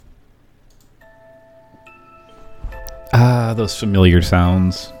Ah, those familiar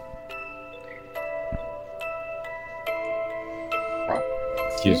sounds.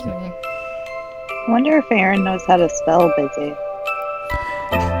 Excuse me. I wonder if Aaron knows how to spell busy.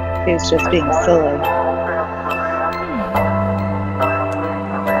 He's just being silly.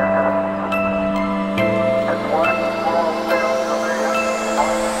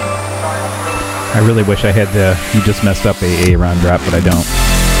 I really wish I had the "you just messed up" AA round drop, but I don't.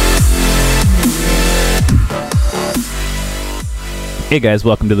 Hey guys,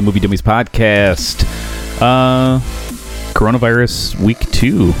 welcome to the Movie Dummies podcast. Coronavirus week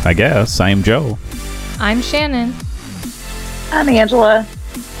 2, I guess. I am Joe. I'm Shannon. I'm Angela.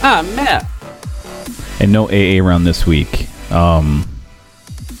 I'm Matt. And no AA round this week.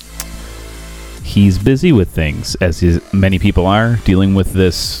 He's busy with things, as many people are, dealing with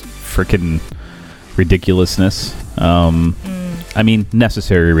this frickin' ridiculousness. I mean,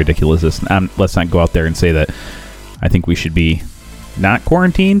 necessary ridiculousness. Let's not go out there and say that I think we should be not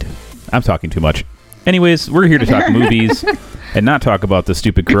quarantined. I'm talking too much. Anyways, we're here to talk movies and not talk about the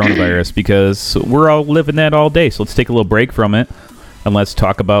stupid coronavirus because we're all living that all day. So let's take a little break from it and let's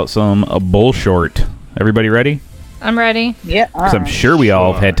talk about some bullshort. Everybody ready? I'm ready. Yeah. Because I'm sure we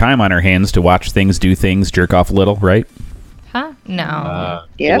all have had time on our hands to watch things, do things, jerk off a little, right? Huh? No.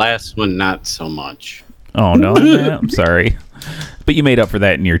 Yep. The last one, not so much. Oh, no. I'm sorry. But you made up for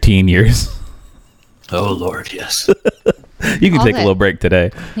that in your teen years. Oh, Lord, yes. You can All take a that little break today.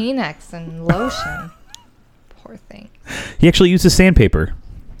 Kleenex and lotion. Poor thing. He actually uses sandpaper.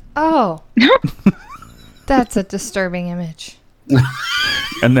 Oh. That's a disturbing image.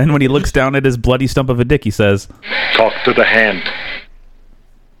 And then when he looks down at his bloody stump of a dick, he says, Talk to the hand.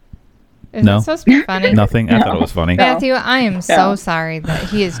 Is No. that supposed to be funny? nothing. I thought it was funny. Matthew, I am so No. sorry that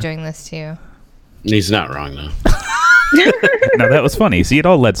he is doing this to you. He's not wrong, though. No, that was funny. See, it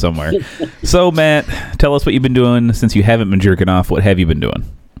all led somewhere. So, Matt, tell us what you've been doing since you haven't been jerking off. What have you been doing?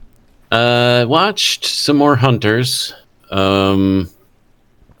 Watched some more Hunters. I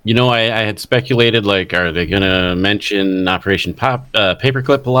had speculated, like, are they going to mention Operation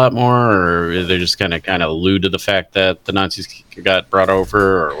Paperclip a lot more, or they're just going to kind of allude to the fact that the Nazis got brought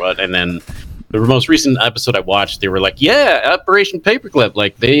over, or what? And then the most recent episode I watched, they were like, yeah, Operation Paperclip.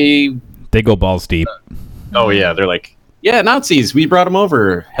 Like, they go balls deep. oh, yeah, they're like, yeah, Nazis, we brought them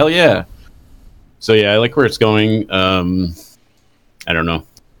over. Hell yeah. So, yeah, I like where it's going. I don't know.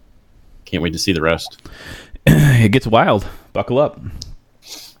 Can't wait to see the rest. It gets wild. Buckle up.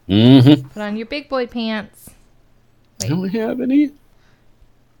 Mm-hmm. Put on your big boy pants. I don't have any.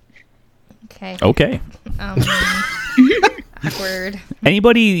 Okay. Okay. Awkward.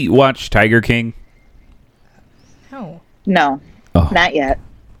 Anybody watch Tiger King? No. No, Oh. not yet.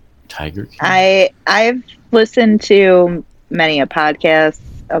 Tiger King? I've listened to many a podcast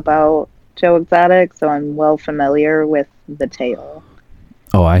about Joe Exotic, so I'm well familiar with the tale.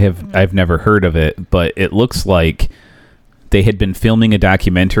 Oh, I've never heard of it, but it looks like they had been filming a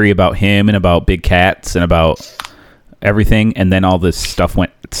documentary about him and about big cats and about everything, and then all this stuff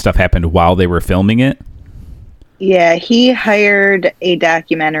happened while they were filming it. Yeah, he hired a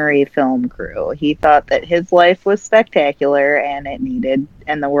documentary film crew. He thought that his life was spectacular and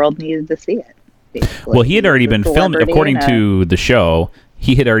the world needed to see it. Basically. Well, he had already been filming, Celebrity according and to the show,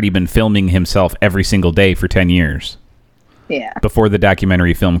 he had already been filming himself every single day for 10 years. Yeah. Before the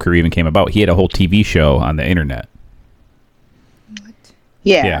documentary film crew even came about. He had a whole TV show on the internet.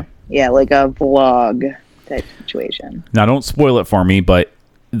 Yeah. Yeah, like a vlog type situation. Now, don't spoil it for me, but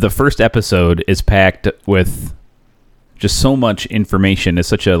the first episode is packed with just so much information. It's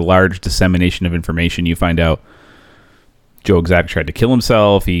such a large dissemination of information. You find out Joe Exotic tried to kill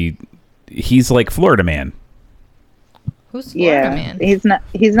himself. He's like Florida Man. Who's Florida Yeah. man? He's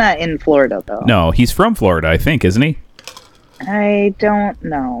not in Florida though. No, he's from Florida, I think, isn't he? I don't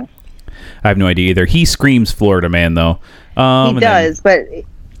know. I have no idea either. He screams Florida Man, though. He does, but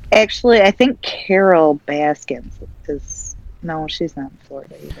actually, I think Carol Baskins is. No, she's not in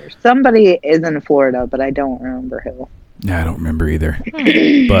Florida either. Somebody is in Florida, but I don't remember who. I don't remember either.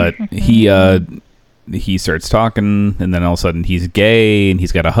 But he starts talking, and then all of a sudden he's gay, and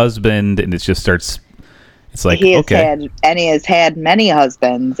he's got a husband, and it just starts. It's like, he has had many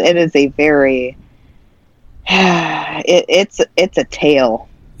husbands. It is a very. It's a tale.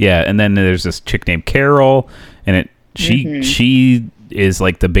 Yeah, and then there's this chick named Carol, and she is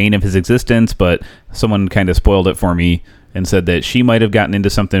like the bane of his existence, but someone kind of spoiled it for me and said that she might have gotten into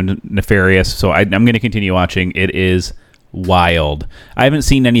something nefarious, so I'm going to continue watching. It is wild. I haven't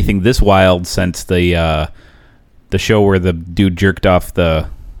seen anything this wild since the show where the dude jerked off the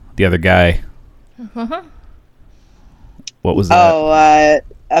other guy. What was that?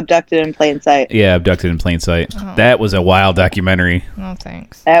 Abducted in Plain Sight. Yeah, Abducted in Plain Sight. Oh. That was a wild documentary. No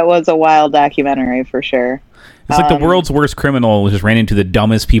thanks. That was a wild documentary for sure. It's like the world's worst criminal just ran into the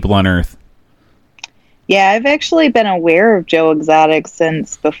dumbest people on earth. Yeah, I've actually been aware of Joe Exotic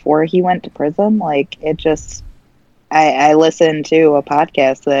since before he went to prison. Like, it just... I listen to a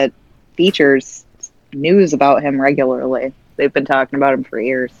podcast that features news about him regularly. They've been talking about him for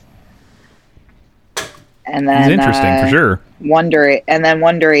years. And then He's interesting, for sure.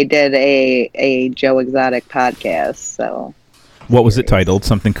 Wondery did a Joe Exotic podcast. So What was it titled?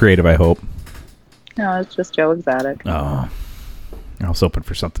 Something creative, I hope. no, it's just Joe Exotic Oh. I was hoping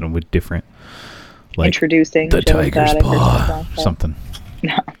for something different. Like introducing the Joe Tiger's Exotic or Paw. something like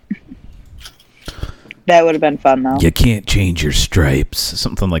that. Something. That would have been fun though. You can't change your stripes.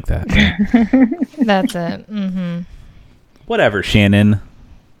 Something like that. That's it. Mm-hmm. Whatever, Shannon.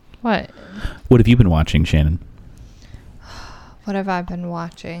 What? What have you been watching, Shannon? What have I been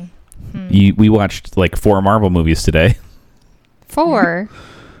watching? We watched like 4 Marvel movies today. 4?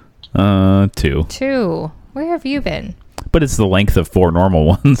 2. 2. Where have you been? But it's the length of 4 normal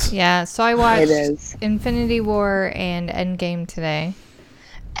ones. Yeah, so I watched It is. Infinity War and Endgame today.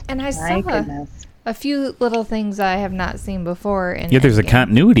 And I My saw goodness. a few little things I have not seen before in Yeah, there's a Endgame.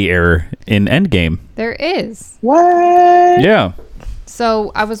 continuity error in Endgame. There is. What? Yeah.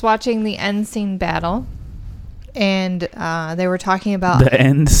 So I was watching the end scene battle, and they were talking about The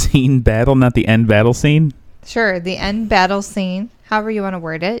end scene battle, not the end battle scene. sure the end battle scene, however you want to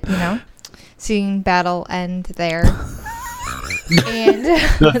word it, you know, seeing battle end there, and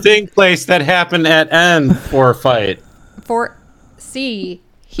The thing place that happened at end for a fight. for see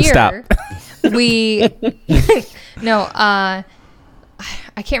here Stop. we no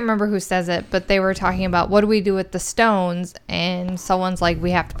I can't remember who says it, but they were talking about what do we do with the stones, and someone's like, we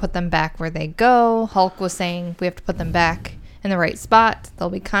have to put them back where they go. Hulk was saying we have to put them back in the right spot.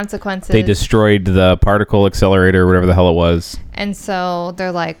 There'll be consequences. They destroyed the particle accelerator, whatever the hell it was. And so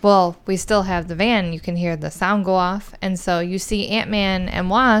they're like, well, we still have the van. You can hear the sound go off. And so you see Ant-Man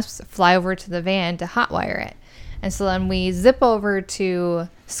and Wasp fly over to the van to hotwire it. And so then we zip over to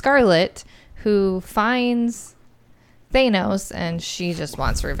Scarlet, who finds Thanos, and she just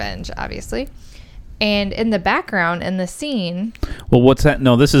wants revenge, obviously. And in the background, in the scene, Well, what's that?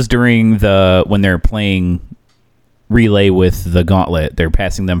 No, this is during when they're playing relay with the gauntlet. They're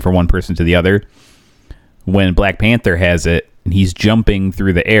passing them from one person to the other. When Black Panther has it, and he's jumping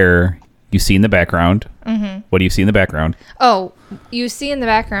through the air, you see in the background. Mm-hmm. What do you see in the background? oh, you see in the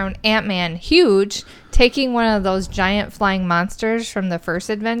background Ant-Man, huge, taking one of those giant flying monsters from the first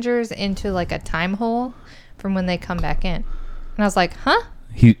Avengers into like a time hole from when they come back in. And I was like, huh?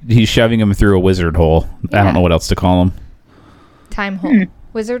 He's shoving him through a wizard hole. I Yeah. don't know what else to call him. Time hole.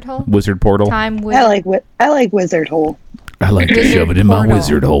 Wizard hole? Wizard portal. Time wizard. I like Wizard Hole. I like to Wizard shove it in my portal.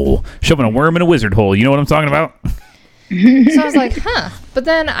 wizard hole. Shoving a worm in a wizard hole. You know what I'm talking about? So I was like, huh. But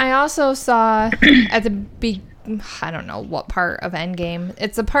then I also saw at the I don't know what part of Endgame.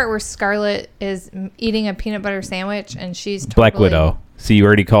 It's the part where Scarlet is eating a peanut butter sandwich and she's totally... Black Widow. See, you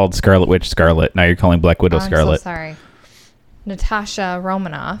already called Scarlet Witch Scarlet. Now you're calling Black Widow Oh, I'm Scarlet. so sorry. Natasha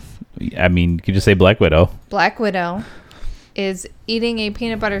Romanoff. I mean, you could just say Black Widow. Black Widow is eating a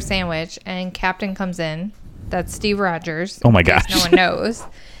peanut butter sandwich and Captain comes in. That's Steve Rogers. Oh my in case gosh. No one knows.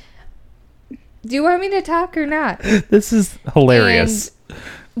 Do you want me to talk or not? This is hilarious. And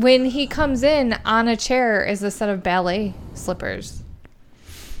when he comes in, on a chair is a set of ballet slippers.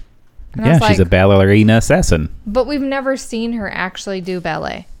 And I Yeah, was she's a like, ballerina assassin. but we've never seen her actually do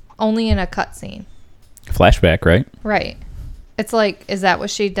ballet. Only in a cutscene. Flashback, right? Right. It's like, is that what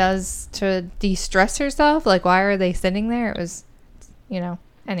she does to de-stress herself? Like, why are they sitting there? It was,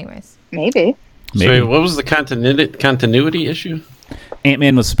 anyways. Maybe. Maybe. So what was the continuity issue?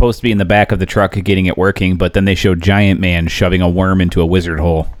 Ant-Man was supposed to be in the back of the truck getting it working, but then they showed Giant Man shoving a worm into a wizard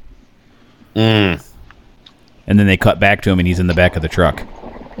hole. Mm. And then they cut back to him and he's in the back of the truck.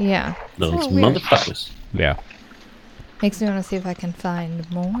 Yeah. Those It's a little weird. motherfuckers. Yeah. Makes me want to see if I can find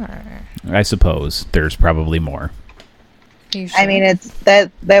more. I suppose there's probably more. You sure? I mean, it's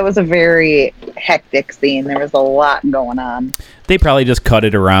that was a very hectic scene. There was a lot going on. They probably just cut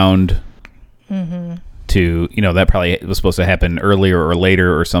it around Mm-hmm. to, that probably was supposed to happen earlier or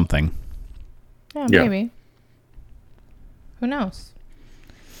later or something. Yeah, Yeah. maybe. Who knows?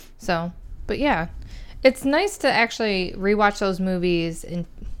 So, but yeah, it's nice to actually rewatch those movies and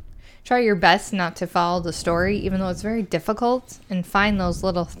try your best not to follow the story, even though it's very difficult, and find those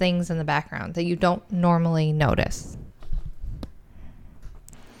little things in the background that you don't normally notice.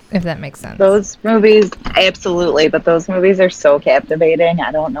 If that makes sense. Those movies, absolutely, but those movies are so captivating. I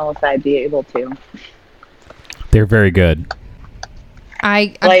don't know if I'd be able to. They're very good.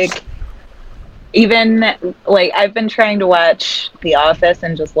 I'm Like, even, like, I've been trying to watch The Office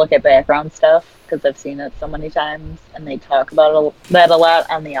and just look at background stuff because I've seen it so many times, and they talk about that a lot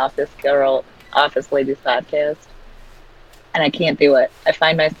on the Office Ladies podcast, and I can't do it. I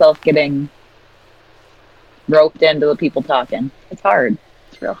find myself getting roped into the people talking. It's hard.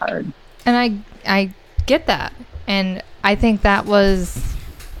 It's real hard. And I get that. And I think it was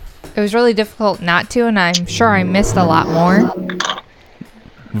really difficult not to, and I'm sure I missed a lot more.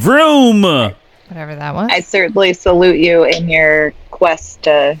 Vroom! Whatever that was. I certainly salute you in your quest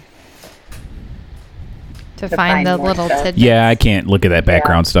to find find the more little stuff. tidbits. Yeah, I can't look at that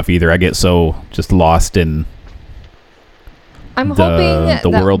background stuff either. I get so just lost in I'm hoping the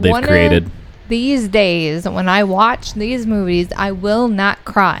that world they've one of created. these days, when I watch these movies, I will not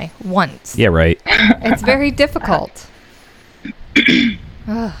cry once. Yeah, right. It's very difficult.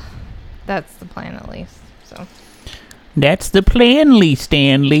 Ugh, that's the plan, at least. So, That's the plan, Lee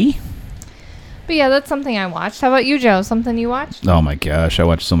Stanley. but yeah, that's something I watched. How about you, Joe? Something you watched? Oh my gosh, I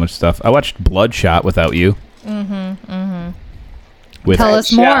watched so much stuff. I watched Bloodshot without you. With Tell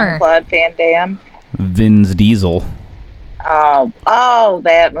us more. Jean-Claude Van Damme. Vin's Diesel. Oh,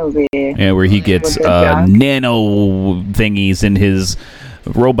 that movie. Yeah, where he gets With the junk. nano thingies in his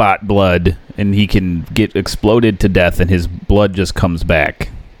robot blood, and he can get exploded to death, and his blood just comes back.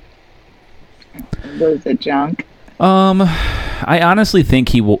 Was it junk? I honestly think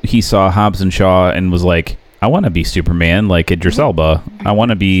he saw Hobbs and Shaw and was like, I want to be Superman like Idris Elba. I want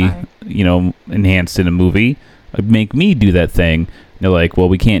to be, enhanced in a movie. Make me do that thing. They're like, well,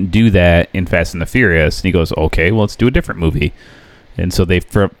 we can't do that in Fast and the Furious. And he goes, okay, well, let's do a different movie. And so they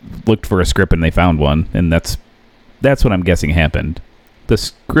looked for a script and they found one. And that's what I'm guessing happened. The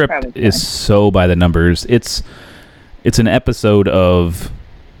script Probably. is so by the numbers. It's an episode of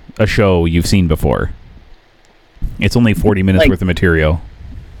a show you've seen before. It's only 40 minutes worth of material.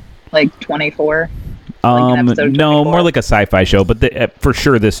 Like 24? Like an episode No, 24? more like a sci-fi show. But for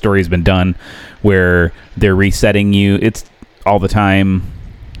sure, this story's been done where they're resetting you. It's all the time,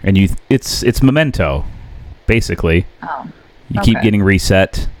 and it's Memento, basically. Oh, You keep getting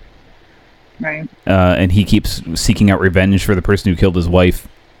reset, right. and he keeps seeking out revenge for the person who killed his wife.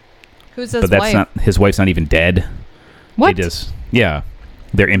 Who's his But that's wife? not his wife's not even dead. What? They just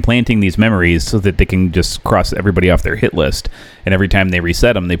they're implanting these memories so that they can just cross everybody off their hit list, and every time they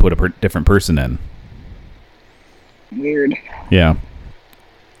reset them, they put a different person in. Weird. Yeah.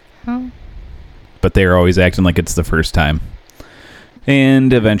 Huh? But they're always acting like it's the first time.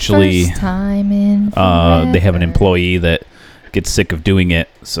 And eventually, First time in they have an forever. employee that gets sick of doing it,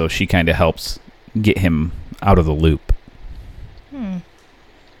 so she kind of helps get him out of the loop.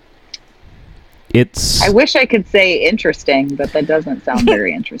 It's I wish I could say interesting, but that doesn't sound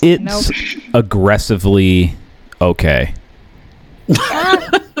very interesting. it's aggressively okay. Those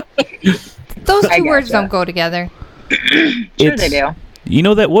I two words gotcha. don't go together. Sure they do. You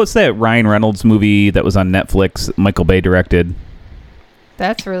know what's that Ryan Reynolds movie that was on Netflix? Michael Bay directed,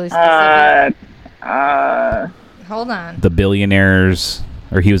 That's really specific. Hold on. The Billionaires,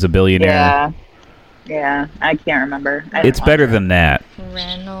 or he was a billionaire. Yeah, I can't remember. I It's didn't better watch than that.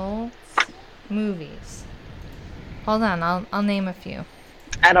 Reynolds movies. Hold on, I'll name a few. it.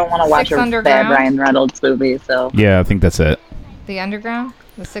 I don't want to watch Six a Underground? bad Ryan Reynolds movie, so Yeah, I think that's it. The Underground?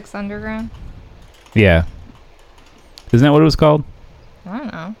 The Sixth Underground? Yeah. Isn't that what it was called? I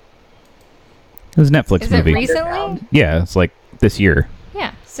don't know. It was a Netflix Is movie. it recently? Underground. Yeah, it's like this year.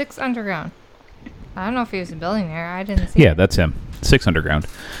 Yeah, Sixth Underground. I don't know if he was a billionaire. I didn't see Yeah, it. that's him. Six Underground.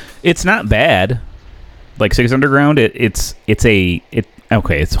 It's not bad. Like Six Underground, it's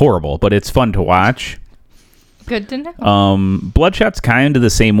horrible, but it's fun to watch. Good to know. Bloodshot's kind of the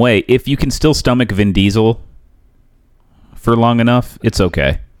same way. If you can still stomach Vin Diesel for long enough, it's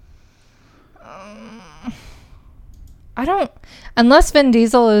okay. I don't... Unless Vin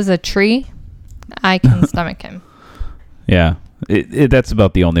Diesel is a tree, I can stomach him. Yeah, that's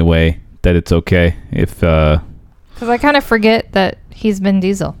about the only way that it's okay. If Because I kind of forget that he's Vin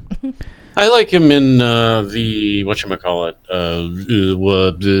Diesel. I like him in the whatchamacallit,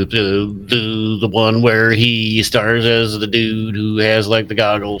 the one where he stars as the dude who has like the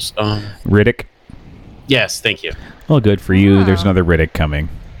goggles. Riddick. Yes, thank you. Well, good for you. Wow. There's another Riddick coming.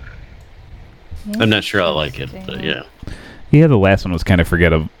 I'm not sure I like it, but yeah. Yeah, the last one was kind of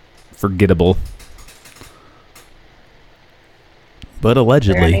forgettable. But is there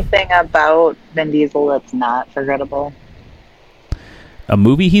allegedly, anything about Vin Diesel that's not forgettable? a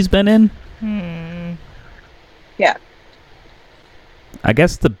movie he's been in. Yeah. I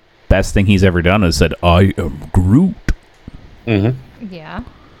guess the best thing he's ever done is said, "I am Groot." Mm-hmm. Yeah.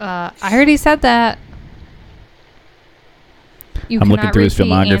 I heard he said that. I'm looking cannot through his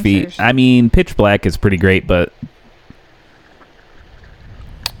repeat filmography. answers. I mean, Pitch Black is pretty great, but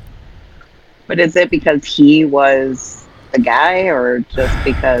But is it because he was the guy, or just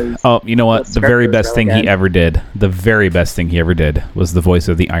because? oh, you know what? The The very script was best really thing he good. ever did. The very best thing he ever did was the voice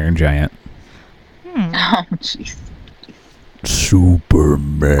of the Iron Giant. Oh, jeez.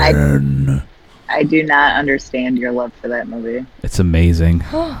 Superman. I do not understand your love for that movie. It's amazing.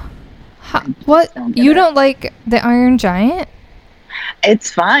 What? don't get You it. don't like the Iron Giant?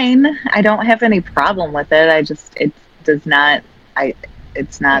 It's fine. I don't have any problem with it. It does not.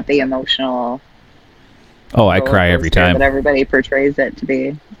 It's not the emotional. Oh, I roller cry every coaster time. that everybody portrays it to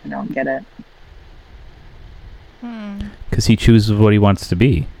be. I don't get it. Because he chooses what he wants to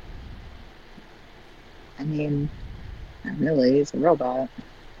be. I mean, not really. He's a robot.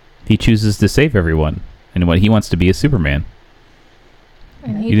 He chooses to save everyone. And what he wants to be is Superman.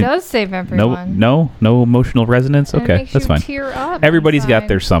 And You he didn't- does save everyone. No emotional resonance? And it Okay, makes that's you fine. Tear up Everybody's got inside.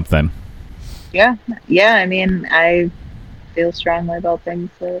 their something. Yeah. I mean, I feel strongly about things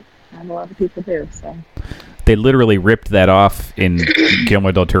that not a lot of people do. So. They literally ripped that off in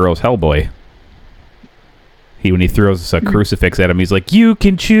Guillermo del Toro's Hellboy. When he throws a crucifix at him, he's like, "You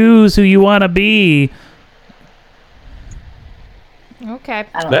can choose who you want to be." Okay.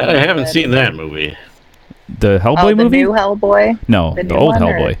 I don't know I haven't what seen is. that movie. The Hellboy the movie? new Hellboy, No, the the new old one,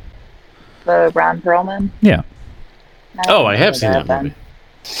 or- Hellboy. the Ron Perlman. Yeah. Oh, I have seen that then. movie.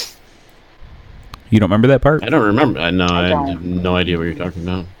 You don't remember that part? I don't remember. I don't. have no idea what you're talking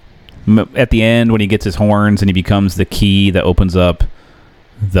about. At the end, when he gets his horns and he becomes the key that opens up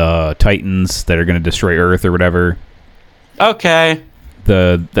the Titans that are going to destroy Earth or whatever, Okay.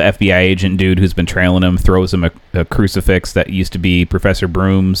 the FBI agent dude who's been trailing him throws him a crucifix that used to be Professor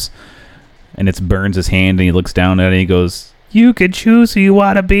Broom's, and it burns his hand, and he looks down at it and he goes, "You could choose who you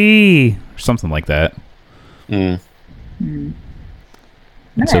want to be," or something like that. Mm. I'm And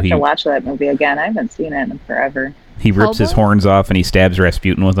gonna so have he to watch that movie again. I haven't seen it in forever. he rips his Hellboy? horns off and he stabs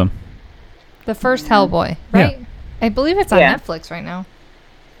Rasputin with them. The first Hellboy, Yeah. right? I believe it's on Yeah. Netflix right now.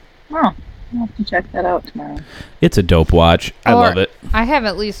 Oh, I'll have to check that out tomorrow. It's a dope watch. I Or- love it. I have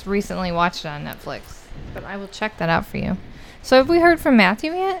at least recently watched it on Netflix, but I will check that out for you. So have we heard from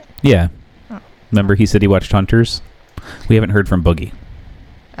Matthew yet? Yeah. Oh. Remember he said he watched Hunters? We haven't heard from Boogie.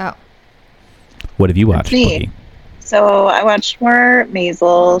 Oh. What have you watched, me. Boogie? So I watched more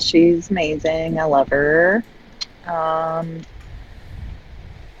Maisel. She's amazing. I love her.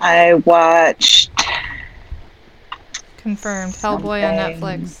 I watched Confirmed. Hellboy on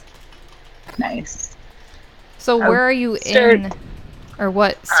Something. Netflix. nice. So Oh, where are you start- in, or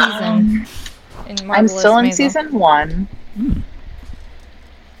what season? In I'm Marvelous still in Maisel? season 1.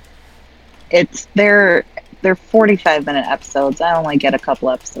 They're 45-minute episodes. I only get a couple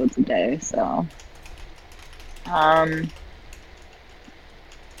episodes a day, so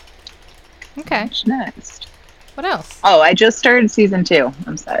Okay. what's next? What else? Oh, I just started season 2.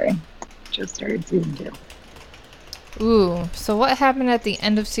 I'm sorry. Just started season 2. Ooh. So what happened at the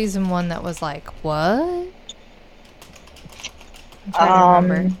end of season 1 that was like, what? I'm trying to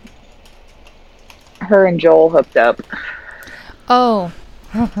remember. Her and Joel hooked up. Oh.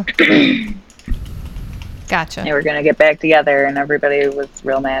 They Gotcha. were gonna get back together, and everybody was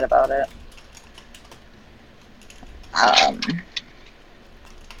real mad about it.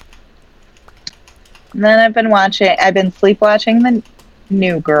 And then I've been sleep watching the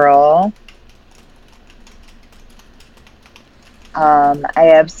New Girl.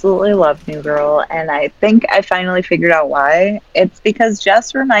 I absolutely love New Girl, and I think I finally figured out why. It's because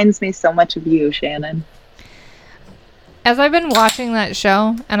Jess reminds me so much of you, Shannon. As I've been watching that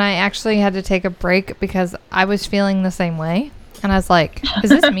show, and I actually had to take a break because I was feeling the same way. And I was like, is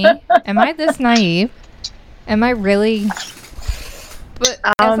this me? Am I this naive? Am I really?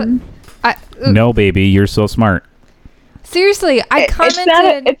 But No, baby, you're so smart. seriously, I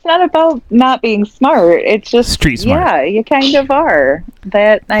commented. It's not about not being smart. It's just Street smart. Yeah, you kind of are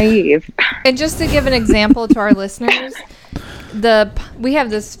that naive. And just to give an example to our listeners, we have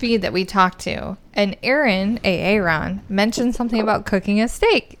this feed that we talk to, and Aaron, mentioned something about cooking a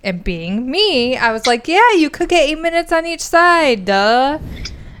steak, and being me, I was like, yeah, you cook it 8 minutes on each side, duh.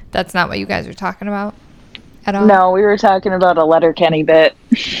 That's not what you guys are talking about at all. No, we were talking about a Letterkenny bit.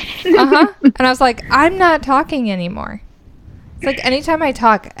 And I was like, I'm not talking anymore. It's like anytime I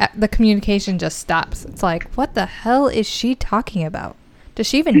talk, the communication just stops. It's like, what the hell is she talking about? Does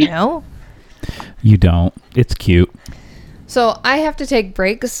she even know? You don't. It's cute. So I have to take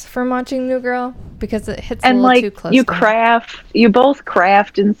breaks from watching New Girl because it hits And a little too like close. you to me. you both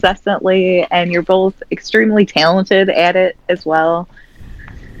craft incessantly, and you're both extremely talented at it as well.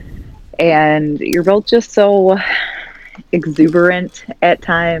 And you're both just so exuberant at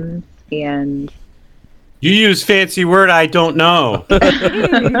times, and You use fancy word I don't know.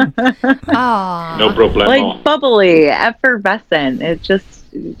 Aw. No problemo. like bubbly, effervescent. It's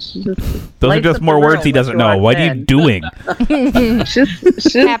just Those are lights just up more the words room he when doesn't she know. walks What are you in. doing?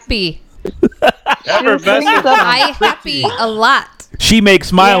 Just Happy. Effervescent. I happy a lot. She makes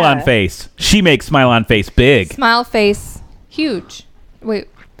smile Yeah. on face. She makes smile on face big. Smile face. Huge. Wait,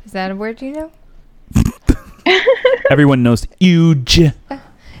 is that a word you know? Everyone knows huge.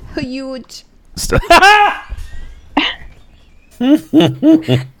 Huge.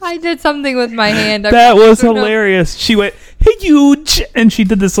 I did something with my hand. That was I don't know. hilarious. She went huge, and she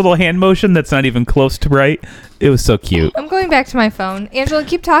did this little hand motion that's not even close to right. It was so cute. I'm going back to my phone. Angela,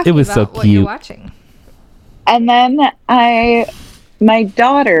 keep talking It was so about what you're cute. watching. And then my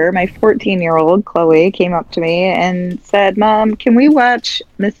daughter, my 14-year-old Chloe, came up to me and said, "Mom, can we watch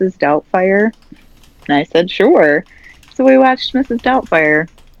Mrs. Doubtfire?" And I said, "Sure." So we watched Mrs. Doubtfire.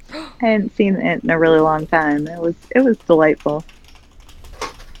 I hadn't seen it in a really long time. It was delightful.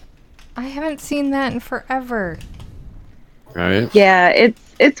 I haven't seen that in forever. Right. Yeah,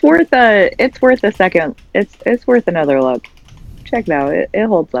 it's worth a second. It's worth another look. Check it out. It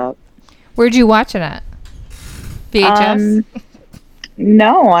holds up. Where'd you watch it at? VHS?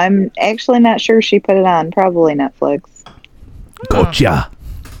 No, I'm actually not sure she put it on. Probably Netflix. Gotcha.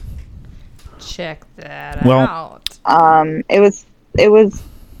 Check that Well- out. It was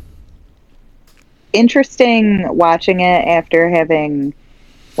interesting watching it after having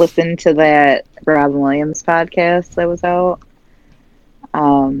listened to that Robin Williams podcast that was out.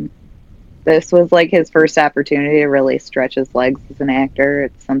 This was like his first opportunity to really stretch his legs as an actor.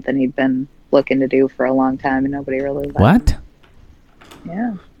 It's something he'd been looking to do for a long time, and nobody really let him. What?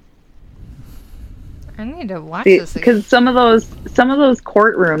 Yeah. I need to watch this again. Because some of those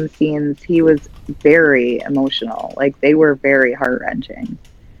courtroom scenes, he was very emotional. Like, they were very heart wrenching.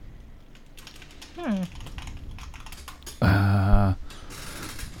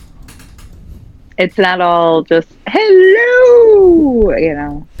 It's not all just hello, you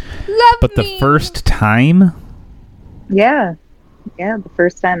know. Love But the me. first time, Yeah, the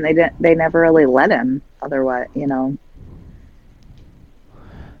first time they never really let him. Otherwise, you know.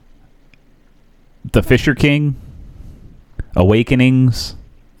 The Fisher King, Awakenings,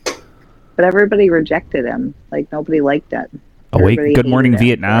 But everybody rejected him. Like, nobody liked it. Everybody Good Morning hated him for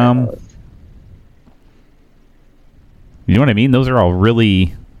Vietnam. those. You know what I mean? Those are all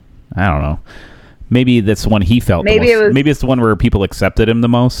really, I don't know. Maybe that's the one he felt Maybe the it most. was- Maybe it's the one where people accepted him the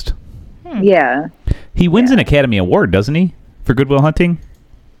most. Yeah, He wins Yeah. an Academy Award, doesn't he? For Good Will Hunting?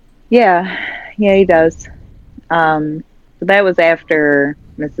 yeah, he does. But that was after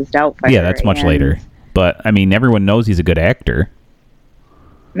Mrs. Doubtfire. Yeah, that's much and later. But, I mean, everyone knows he's a good actor.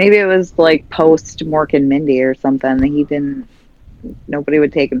 Maybe it was like post Mork and Mindy or something. Nobody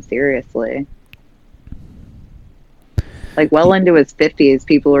would take him seriously. Like, well into his 50s,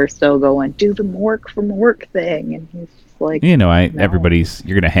 people are still going, do the Mork from Mork thing. And he's just like, You know, No. everybody's,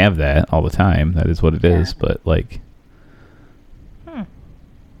 you're going to have that all the time. That is what it is. But, like,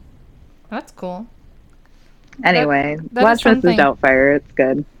 That's cool. anyway, that watch is something- Mrs. Doubtfire. It's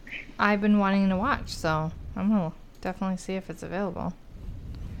good. I've been wanting to watch, so I'm gonna definitely see if it's available.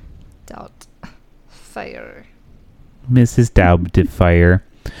 Doubt. Fire. Mrs. Doubtfire.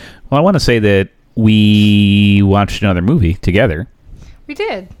 Well, I want to say that we watched another movie together. We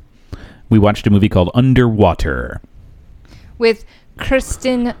did. We watched a movie called Underwater. With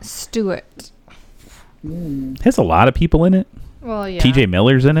Kristen Stewart. It has a lot of people in it. Well, yeah. TJ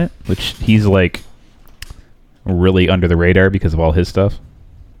Miller's in it, which he's like really under the radar because of all his stuff.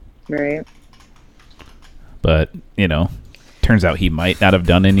 Right. But, you know, turns out he might not have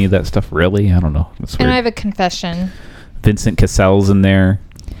done any of that stuff really. I don't know. That's And weird. I have a confession. Vincent Cassel's in there.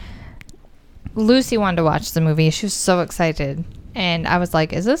 Lucy wanted to watch the movie. She was so excited. And I was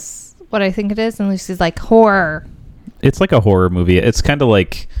like, is this what I think it is? And Lucy's like, horror. It's like a horror movie. It's kind of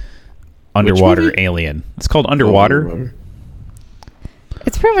like Underwater movie? Alien. It's called Underwater.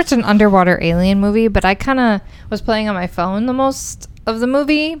 It's pretty much an underwater alien movie, but I kind of was playing on my phone the most of the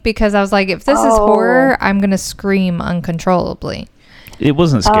movie because I was like, if this is Oh. horror, I'm going to scream uncontrollably. It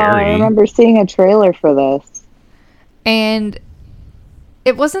wasn't I scary. remember seeing a trailer for this. And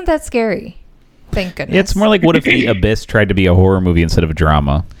it wasn't that scary. Thank goodness. It's more like what if The Abyss tried to be a horror movie instead of a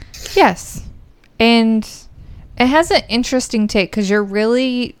drama? Yes. And it has an interesting take because you're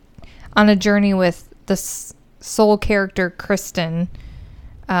really on a journey with the sole character, Kristen.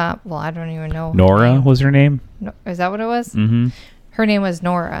 Well, I don't even know. her Nora name. was her name? No, is that what it was? Mm-hmm. Her name was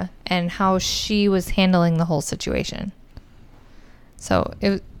Nora, and how she was handling the whole situation. So it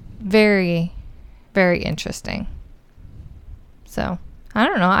was very, very interesting. So, I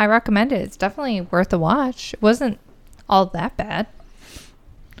don't know. I recommend it. It's definitely worth a watch. It wasn't all that bad.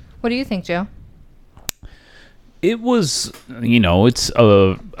 What do you think, Joe? It was, it's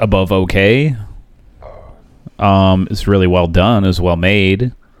above okay. It's really well done. It was well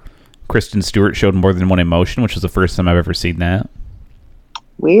made. Kristen Stewart showed more than one emotion, which was the first time I've ever seen that.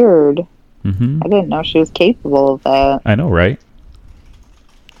 Weird. Mm-hmm. I didn't know she was capable of that. I know, right?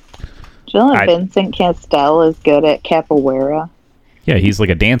 Do you know that Vincent Castell is good at capoeira? Yeah, he's like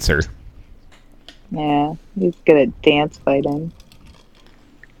a dancer. Yeah, he's good at dance fighting.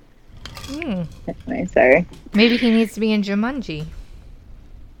 Anyway, sorry. Maybe he needs to be in Jumanji.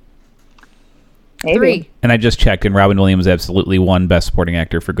 Maybe. 3. And I just checked, and Robin Williams absolutely won Best Supporting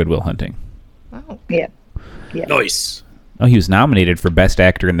Actor for Good Will Hunting. Oh. Yeah. Nice. Oh, he was nominated for Best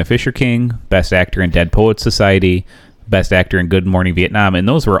Actor in The Fisher King, Best Actor in Dead Poets Society, Best Actor in Good Morning Vietnam, and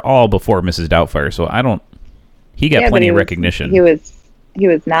those were all before Mrs. Doubtfire. So he got plenty of recognition. He was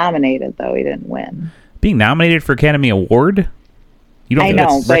nominated though. He didn't win. Being nominated for Academy Award? You don't I think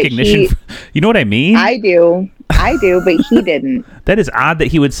know, that's but recognition? You know what I mean? I do, but he didn't. That is odd that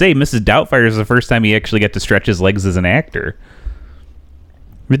he would say Mrs. Doubtfire is the first time he actually got to stretch his legs as an actor.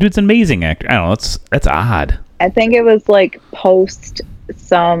 The dude's an amazing actor. I don't know. That's odd. I think it was like post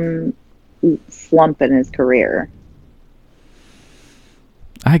some slump in his career.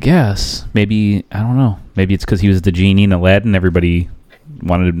 I guess. Maybe, I don't know. Maybe it's because he was the genie in Aladdin. Everybody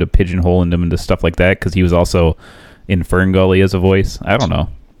wanted him to pigeonhole him into stuff like that because he was also in Ferngully as a voice. I don't know.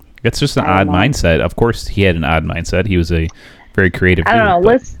 It's just an odd mindset. Of course, he had an odd mindset. He was a very creative dude. I don't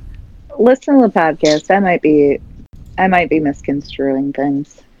know. Listen to the podcast. I might be misconstruing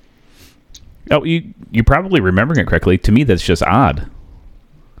things. Oh, you're probably remembering it correctly. To me, that's just odd.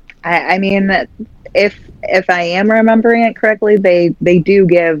 I mean, if I am remembering it correctly, they do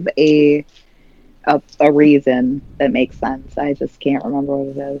give a reason that makes sense. I just can't remember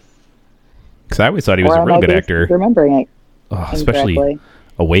what it is. Because I always thought he was a real good actor. Remembering it, especially incorrectly.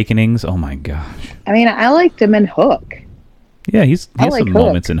 Awakenings. Oh my gosh. I mean, I liked him in Hook. Yeah, he has like some Hook.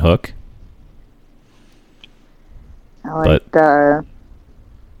 moments in Hook. I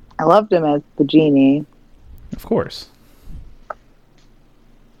loved him as the genie. Of course.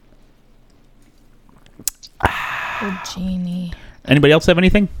 The genie. Anybody else have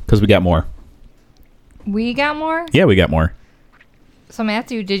anything? Because we got more. We got more? Yeah, we got more. So,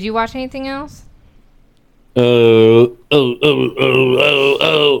 Matthew, did you watch anything else? No,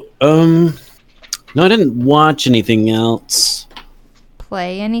 I didn't watch anything else.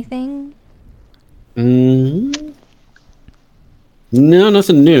 Play anything? No,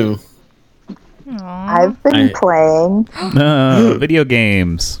 nothing new. Aww. I've been playing. Video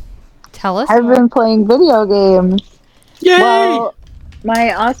games. Tell us. I've been playing video games. Yay! Well,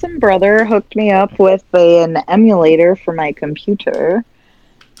 my awesome brother hooked me up with an emulator for my computer.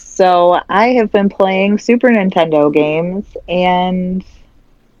 So I have been playing Super Nintendo games and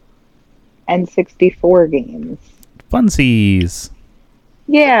N64 games. Funsies.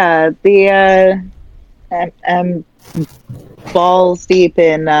 Yeah, I'm balls deep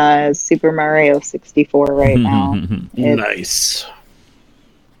in Super Mario 64 right now. Nice.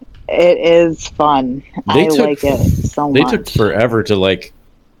 It is fun. I like it so much. They took forever to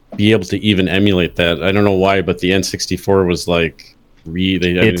be able to even emulate that. I don't know why, but the N64 was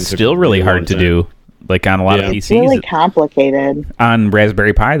it's still really hard to do. Like on a lot of PCs. It's really complicated. On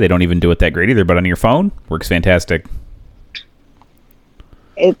Raspberry Pi, they don't even do it that great either, but on your phone, works fantastic.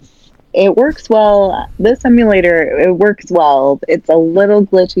 It works well. This emulator, it works well. It's a little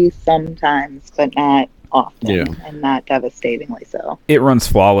glitchy sometimes, but not often, and not devastatingly so. It runs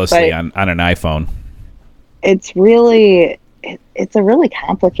flawlessly on an iPhone. It's really, it's a really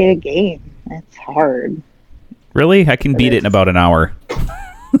complicated game. It's hard. Really? I can beat it in about an hour.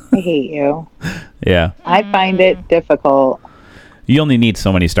 I hate you. Yeah. I find it difficult. You only need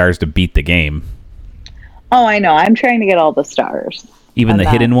so many stars to beat the game. Oh, I know. I'm trying to get all the stars. Even the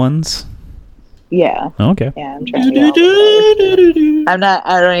hidden ones? Yeah. Oh, okay. Yeah, I'm trying to get all the stars.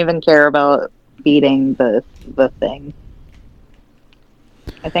 I don't even care about beating the thing.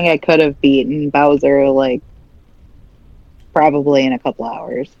 I think I could have beaten Bowser probably in a couple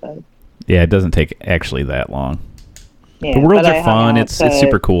hours, but yeah, it doesn't take actually that long. Yeah, the worlds are fun. It's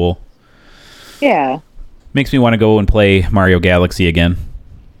super cool. Yeah. Makes me want to go and play Mario Galaxy again.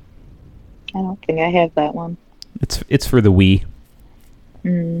 I don't think I have that one. It's for the Wii.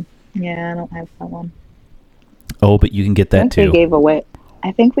 Yeah, I don't have that one. Oh, but you can get that too.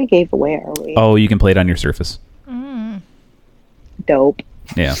 I think we gave away our Wii. Oh, you can play it on your Surface. Dope.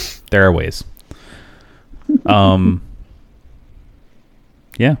 Yeah, there are ways.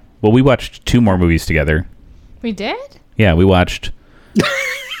 Yeah. Well, we watched 2 more movies together. We did? Yeah, we watched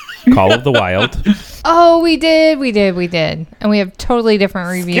Call of the Wild. Oh, we did. And we have totally different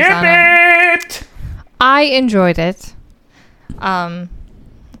reviews on it. I enjoyed it.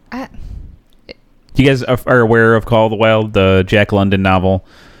 You guys are aware of Call of the Wild, the Jack London novel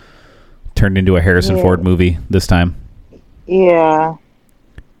turned into a Harrison Ford movie this time? Yeah.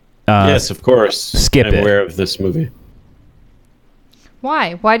 Yes, of course. Skip I'm it. aware of this movie.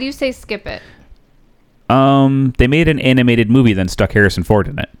 Why? Why do you say skip it? They made an animated movie, then stuck Harrison Ford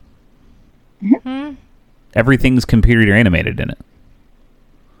in it. Mm-hmm. Everything's computer animated in it.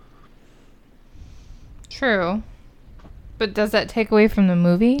 True. But does that take away from the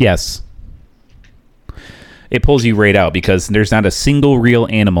movie? Yes. It pulls you right out because there's not a single real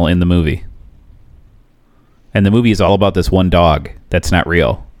animal in the movie. And the movie is all about this one dog that's not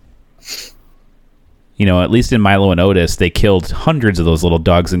real. You know, at least in Milo and Otis, they killed hundreds of those little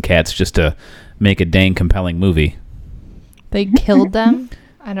dogs and cats just to make a dang compelling movie. They killed them?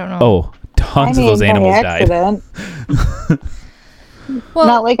 I don't know. Oh, tons of those animals died. Well,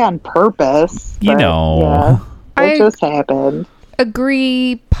 Not like on purpose. You but, know. Yeah, it I- just happened.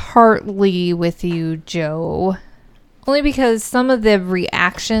 agree partly with you, Joe. Only because some of the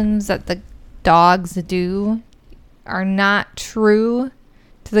reactions that the dogs do are not true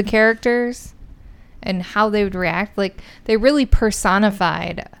to the characters and how they would react. Like, they really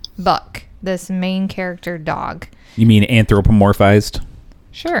personified Buck, this main character dog. You mean anthropomorphized?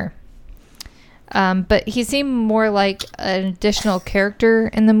 Sure. But he seemed more like an additional character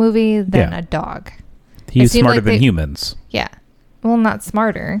in the movie than Yeah. a dog. He's seemed smarter like than they- humans. Yeah. Well, not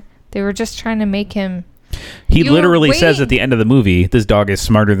smarter. They were just trying to make him... He You were literally says waiting- at the end of the movie, this dog is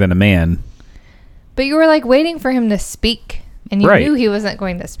smarter than a man. But you were like waiting for him to speak, and you Right. knew he wasn't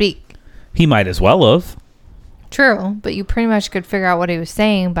going to speak. He might as well have. True, but you pretty much could figure out what he was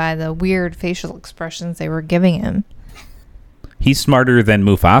saying by the weird facial expressions they were giving him. He's smarter than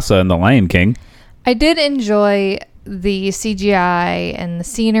Mufasa in The Lion King. I did enjoy the CGI and the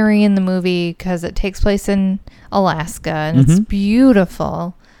scenery in the movie because it takes place in Alaska and it's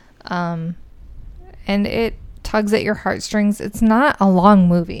beautiful. And it tugs at your heartstrings. It's not a long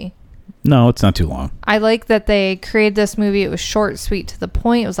movie. No, it's not too long. I like that they created this movie. It was short, sweet, to the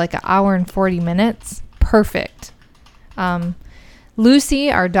point. It was like an hour and 40 minutes. Perfect.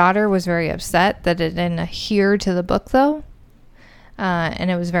 Lucy, our daughter, was very upset that it didn't adhere to the book, though. And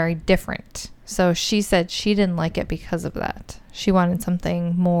it was very different. So she said she didn't like it because of that. She wanted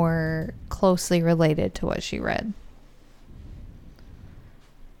something more closely related to what she read.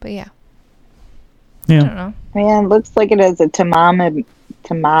 But yeah, I don't Yeah. know. Man, looks like it has a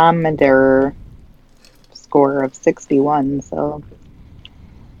thermometer score of 61, so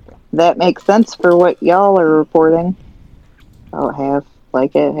that makes sense for what y'all are reporting. About half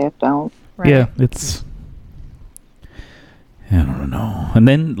like it, half don't. Right. Yeah, it's... I don't know. And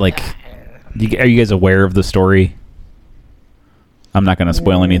then, like, are you guys aware of the story? I'm not going to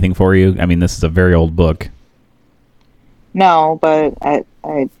spoil anything for you. I mean, this is a very old book. No, but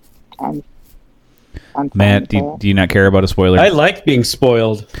I'm Matt, do you not care about a spoiler? I like being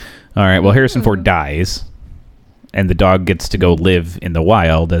spoiled. All right. Well, Harrison Ford dies, and the dog gets to go live in the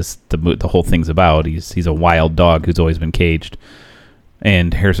wild, as the whole thing's about. He's a wild dog who's always been caged,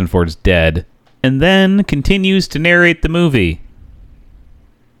 and Harrison Ford's dead, and then continues to narrate the movie.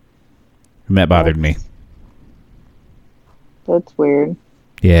 And that bothered me. That's weird.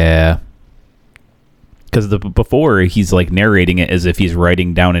 Yeah. Because before, he's like narrating it as if he's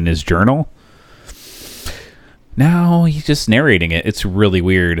writing down in his journal. Now he's just narrating it. It's really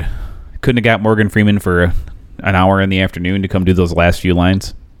weird. Couldn't have got Morgan Freeman for an hour in the afternoon to come do those last few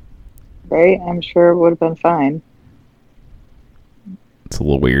lines. Right? I'm sure it would have been fine. It's a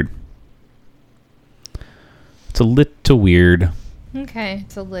little weird. It's a little weird. Okay,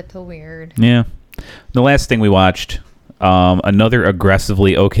 it's a little weird. Yeah. The last thing we watched, another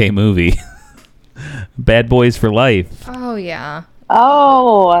aggressively okay movie. Bad Boys for Life. Oh, yeah.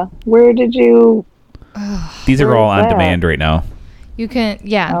 Oh, where did you... These are Where all is on that? demand right now. You can,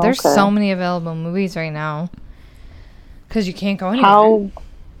 yeah, Oh, there's okay. so many available movies right now. Because you can't go anywhere.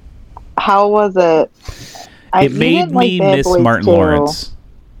 How was it? It made me miss Martin Lawrence.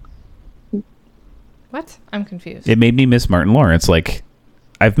 What? I'm confused. It made me miss Martin Lawrence. Like,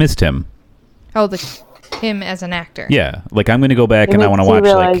 I've missed him. Oh, him as an actor. Yeah. Like, I'm going to go back and I want to watch,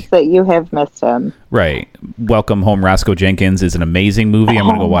 realize like... that you have missed him. Right. Welcome Home, Roscoe Jenkins is an amazing movie. I'm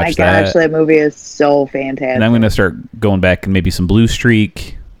going to go watch Oh my gosh, that movie is so fantastic. And I'm going to start going back and maybe some Blue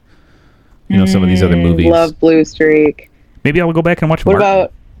Streak. You know, some of these other movies. Love Blue Streak. Maybe I'll go back and watch What Martin.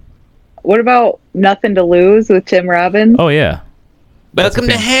 about Nothing to Lose with Tim Robbins? Oh, yeah. Welcome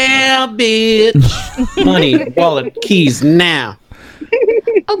to thing. hell, bitch. Money, wallet, keys now.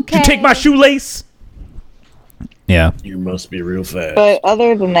 Okay. You take my shoelace. Yeah. You must be real fast. But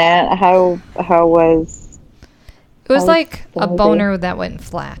other than that, how was? It was Oh, like a okay. boner that went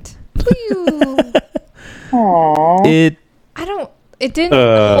flat. Whew. Aww. It didn't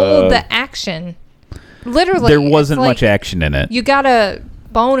hold the action. Literally. There it's wasn't like much action in it. You got a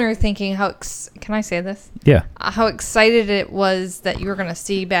boner thinking can I say this? Yeah. How excited it was that you were going to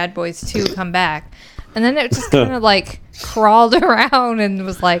see Bad Boys 2 come back. And then it just kind of like crawled around and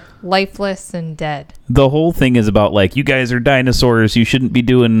was like lifeless and dead. The whole thing is about like, you guys are dinosaurs. You shouldn't be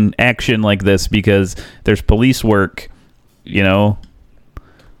doing action like this because there's police work, you know?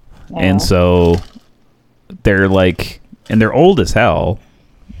 Yeah. And so they're like, and they're old as hell,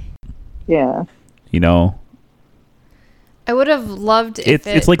 Yeah. you know? I would have loved if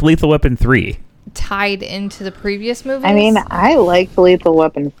It's like Lethal Weapon 3. tied into the previous movies. I mean, I liked Lethal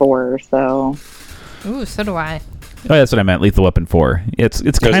Weapon 4, so Ooh, so do I. Oh, that's what I meant. Lethal Weapon 4. It's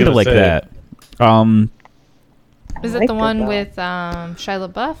kind of gonna like say. that. Is it liked the it, one though. with Shia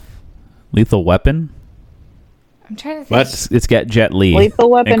LaBeouf? Lethal Weapon. I'm trying to think. What? It's got Jet Li Lethal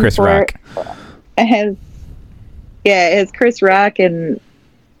Weapon and Chris 4 Rock. it has Chris Rock and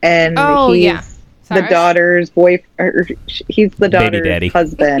Oh, he's yeah. Sorry. the daughter's boyfriend. He's the Baby daughter's daddy.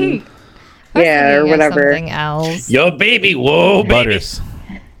 husband. I was yeah, or thinking of whatever. Something else. Yo, baby. Whoa, baby.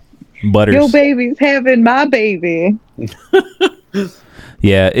 Butters. Your baby's having my baby.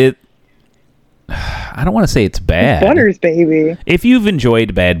 Yeah, I don't want to say it's bad. Butter's baby. If you've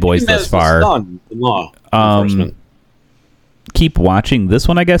enjoyed Bad Boys thus far, Law enforcement. keep watching this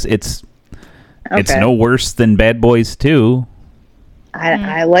one. I guess it's Okay. no worse than Bad Boys 2.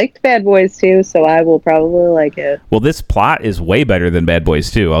 I liked Bad Boys too, so I will probably like it. Well, this plot is way better than Bad Boys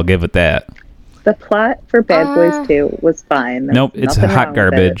 2. I'll give it that. The plot for Bad Boys 2 was fine. There Nope, was it's nothing wrong hot with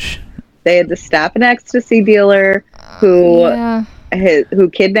it. garbage. They had to stop an ecstasy dealer who Yeah.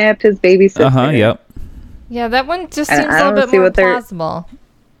 kidnapped his baby sister. Yep. Yeah, that one just I- seems I a don't little bit see more what they're- plausible.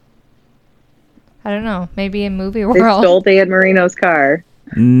 I don't know. Maybe in movie They world. stole Dan Marino's car.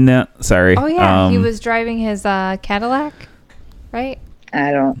 No, sorry. Oh yeah, he Um, was driving his Cadillac, right?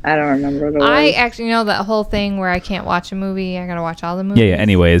 I don't remember what it was. I actually know that whole thing where I can't watch a movie. I gotta watch all the movies. Yeah.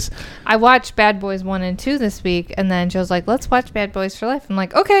 Anyways, I watched Bad Boys 1 and 2 this week, and then Joe's like, let's watch Bad Boys for Life. I'm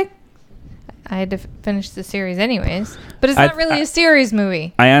like, okay. I had to finish the series anyways. But it's not really a series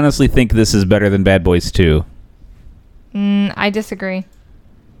movie. I honestly think this is better than Bad Boys 2. I disagree.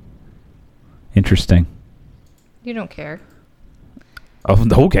 Interesting. You don't care. Oh,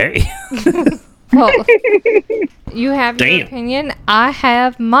 okay. Well, you have your Damn. opinion. I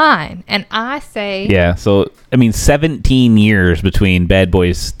have mine. And I say Yeah. So I mean, 17 years between Bad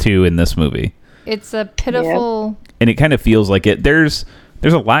Boys 2 and this movie, it's a pitiful... and it kind of feels like it. There's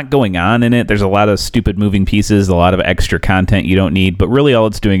a lot going on in it. There's a lot of stupid moving pieces, a lot of extra content you don't need. But really, all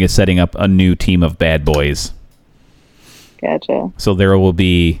it's doing is setting up a new team of bad boys. Gotcha. So there will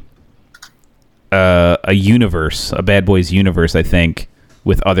be a universe, a Bad Boys universe, I think,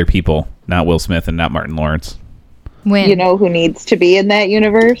 with other people, not Will Smith and not Martin Lawrence. Win. You know who needs to be in that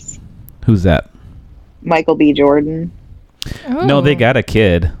universe? Who's that? Michael B. Jordan. No, they Ooh. got a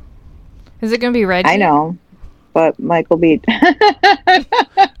kid. Is it going to be Reggie? I know, but Michael B.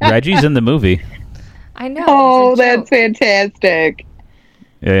 Reggie's in the movie. I know. Oh, it's a that's joke. fantastic!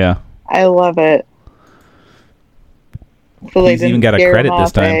 Yeah. I love it. So He's even got a scare him credit this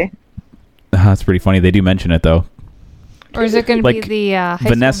off, eh? time. That's pretty funny. They do mention it, though. Or is it going to Like, be the High School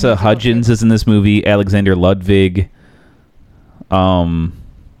Vanessa Musical Hudgens thing? is in this movie. Alexander Ludwig. And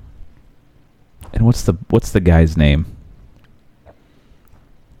what's the guy's name?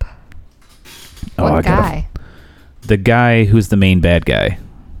 What I gotta- guy? The guy who's the main bad guy.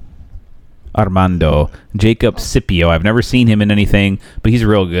 Armando. Jacob Scipio. I've never seen him in anything, but he's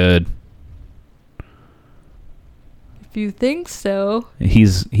real good. If you think so.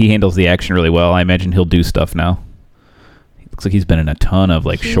 He handles the action really well. I imagine he'll do stuff now. He looks like he's been in a ton of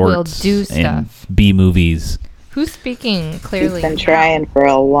like He will shorts do and stuff. B movies. Who's speaking He's clearly? been now? trying for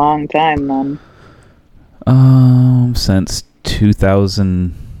a long time, then. Since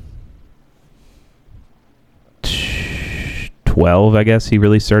 2012, I guess he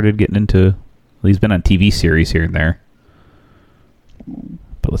really started getting into. Well, he's been on TV series here and there.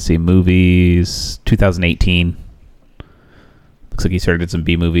 But let's see, movies. 2018. Looks like he started some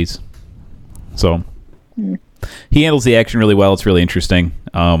B movies. So he handles the action really well. It's really interesting.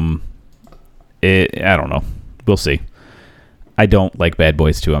 I don't know. We'll see. I don't like Bad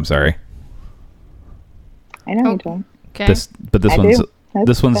Boys 2. I'm sorry. I know Oh. you don't. Okay. This I one's do. That's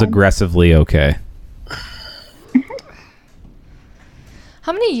this one's fine. aggressively okay.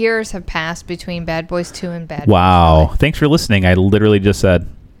 How many years have passed between Bad Boys 2 and Bad Boys? Wow. Thanks for listening. I literally just said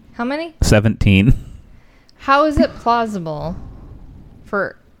How many? 17. How is it plausible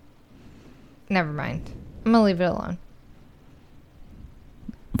for... Never mind. I'm going to leave it alone.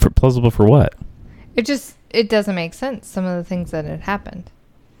 For plausible for what? It doesn't make sense, some of the things that had happened.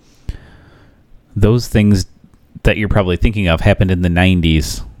 Those things that you're probably thinking of happened in the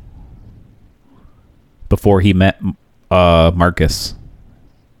 90s. Before he met Marcus.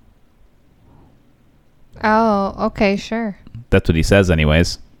 Oh, okay, sure. That's what he says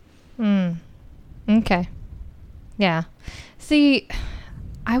anyways. Okay. Yeah. See,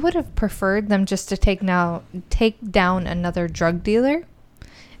 I would have preferred them just to take down another drug dealer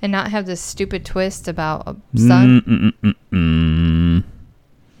and not have this stupid twist about a son.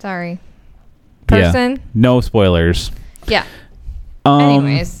 Sorry. Person? Yeah. No spoilers. Yeah.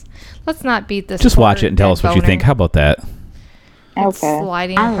 Anyways, let's not beat this. Just watch it and tell us what you think. How about that? It's Okay.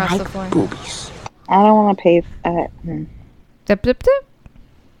 sliding across the floor. I don't want to pay. Dip, dip, dip.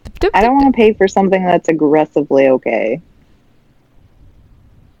 Dip, dip, I don't dip, want to pay for something that's aggressively okay.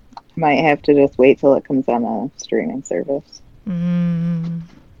 Might have to just wait till it comes on a streaming service.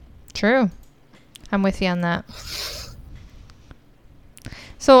 True. I'm with you on that.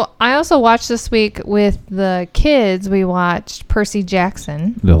 So I also watched this week with the kids. We watched Percy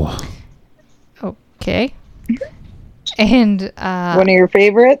Jackson. Ugh. Okay. And One of your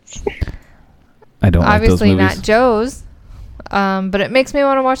favorites? I don't like those obviously movies. not Joe's. But it makes me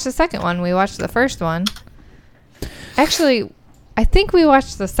want to watch the second one. We watched the first one. Actually, I think we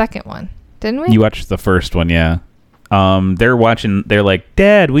watched the second one. Didn't we? You watched the first one, yeah. They're like,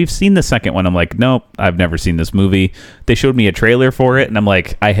 Dad, we've seen the second one. I'm like, nope, I've never seen this movie. They showed me a trailer for it, and I'm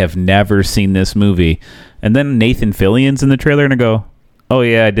like, I have never seen this movie. And then Nathan Fillion's in the trailer, and I go, oh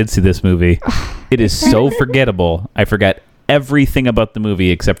yeah, I did see this movie. It is so forgettable. I forgot everything about the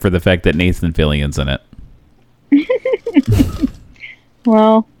movie except for the fact that Nathan Fillion's in it.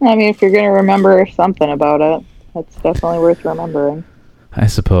 Well, I mean, if you're going to remember something about it, that's definitely worth remembering. I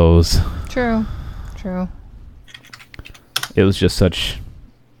suppose. True. It was just such...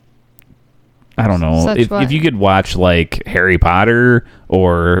 I don't know. Such what? If you could watch, like, Harry Potter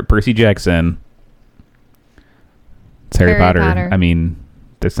or Percy Jackson... It's Harry Potter. I mean,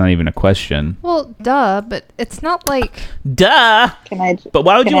 that's not even a question. Well, duh, but it's not like... Duh! But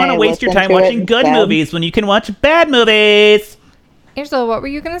why would you want to waste your time watching good movies when you can watch bad movies? Angela, what were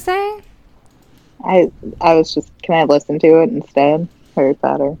you going to say? I was just, can I listen to it instead? Harry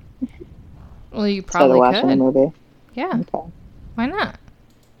Potter. Well, you Instead of probably watching the could. movie. Yeah. Okay. Why not?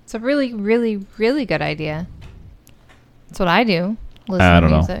 It's a really, really, really good idea. That's what I do. Listen I to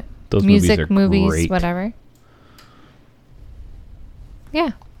don't know. music. Those movies, great. whatever.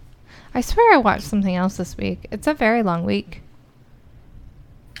 Yeah. I swear I watched something else this week. It's a very long week.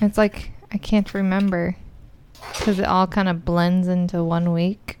 It's like, I can't remember. Because it all kind of blends into 1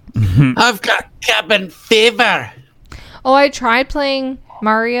 week. I've got cabin fever. Oh, I tried playing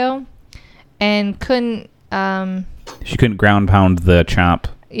Mario and couldn't. She couldn't ground pound the chomp.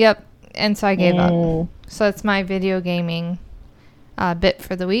 Yep. And so I gave up. So it's my video gaming bit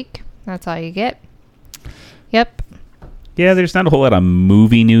for the week. That's all you get. Yep. Yeah, there's not a whole lot of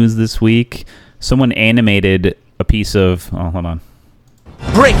movie news this week. Someone animated a piece of... Oh, hold on.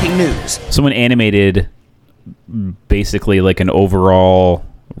 Breaking news. Someone animated basically like an overall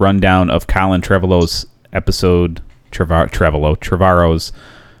rundown of Colin Trevorrow's episode... Trevorrow's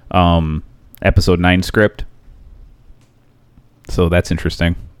episode 9 script. So that's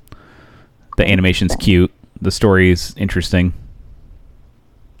interesting. The animation's cute. The story's interesting.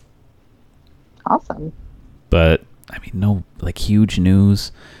 Awesome. But I mean, no like huge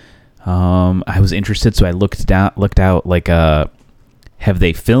news. I was interested, so I looked out like have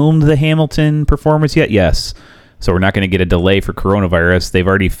they filmed the Hamilton performance yet? Yes. So we're not going to get a delay for coronavirus. They've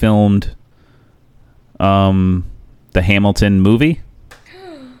already filmed the Hamilton movie,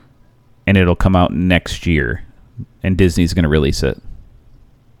 and it'll come out next year, and Disney's going to release it.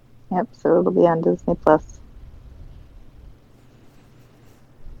 Yep, so it'll be on Disney Plus.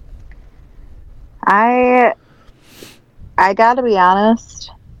 I gotta be honest,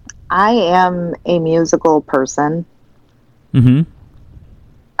 I am a musical person. Mm-hmm.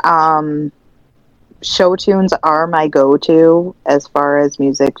 Show tunes are my go-to as far as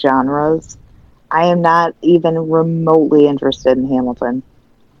music genres. I am not even remotely interested in Hamilton.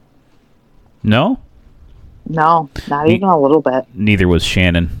 No? No, not even a little bit. Neither was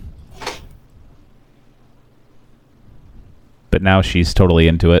Shannon. But now she's totally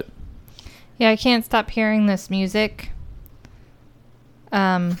into it. Yeah, I can't stop hearing this music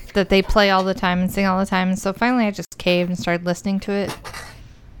that they play all the time and sing all the time. And so finally I just caved and started listening to it.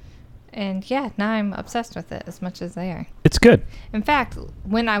 And yeah, now I'm obsessed with it as much as they are. It's good. In fact,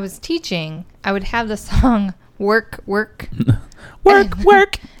 when I was teaching, I would have the song Work, Work. Work,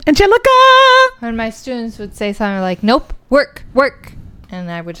 work, Angelica! When my students would say something like, nope, work, work. And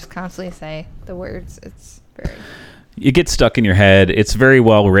I would just constantly say the words. It's very... You get stuck in your head. It's very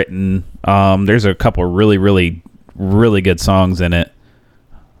well written. There's a couple really, really, really good songs in it.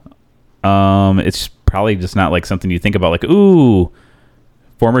 It's probably just not like something you think about like, ooh,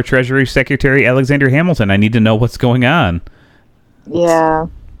 former Treasury Secretary Alexander Hamilton. I need to know what's going on. Yeah.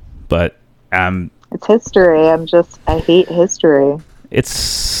 But It's history. I hate history.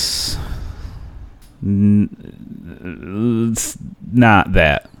 it's not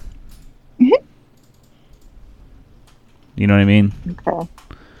that. You know what I mean? Okay.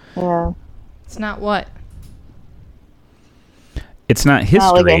 Yeah. It's not what? It's not history.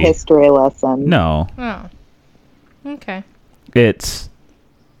 Not like a history lesson. No. Oh. Okay. It's,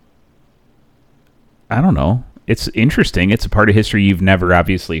 I don't know. It's interesting. It's a part of history you've never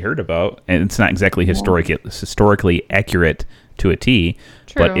obviously heard about, and it's not exactly historically accurate to a T,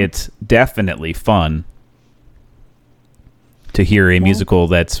 but True. it's definitely fun to hear a musical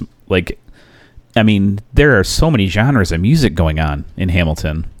that's like, I mean, there are so many genres of music going on in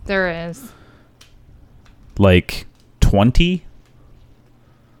Hamilton. There is. Like 20?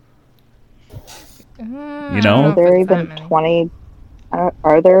 You know? Are there even 20?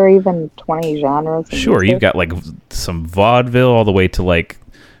 Are there even 20 genres? of Sure, music? you've got like some vaudeville all the way to like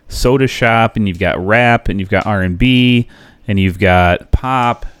soda shop, and you've got rap, and you've got R&B, and you've got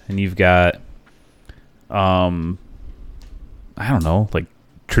pop, and you've got I don't know, like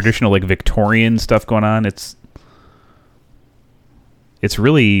traditional like Victorian stuff going on. It's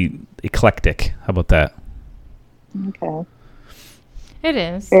really eclectic. How about that? Okay. It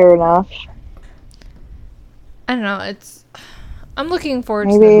is. Fair enough. I don't know. I'm looking forward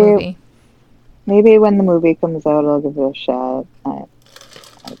to Maybe- the movie. Maybe when the movie comes out, I'll give it a shot. I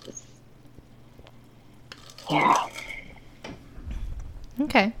just... Yeah.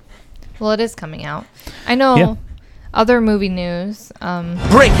 Okay. Well, it is coming out. I know Yeah. other movie news.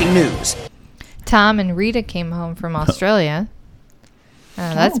 Breaking news. Tom and Rita came home from Australia.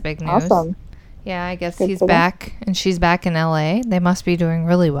 That's Oh, big news. Awesome. Yeah, I guess Good he's for them. back and she's back in LA. They must be doing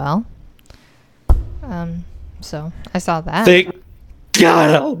really well. So I saw that. Thank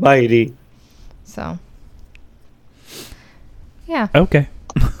God Almighty. So yeah. Okay.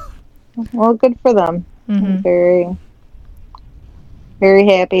 Well, good for them. Mhm. I'm very, very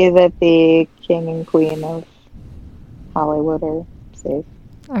happy that the king and queen of Hollywood are safe.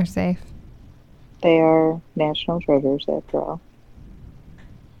 Are safe. They are national treasures, after all.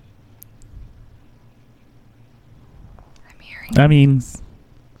 I'm hearing. I mean,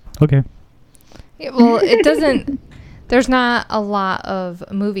 okay. Yeah, well, it doesn't. There's not a lot of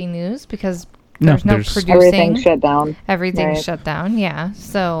movie news because No, there's no there's- producing. Everything's shut down. Everything's Right. shut down. Yeah.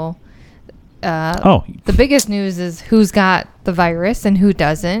 So. Oh, The biggest news is who's got the virus and who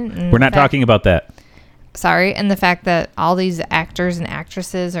doesn't. And we're not the fact- talking about that. Sorry, and the fact that all these actors and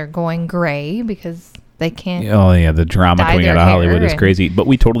actresses are going gray because they can't. Oh yeah, the drama Dye coming their out of Hollywood hair is and- crazy. But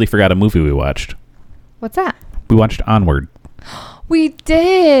we totally forgot a movie we watched. What's that? We watched Onward. We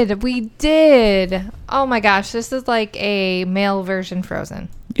did. We did. Oh my gosh, this is like a male version Frozen,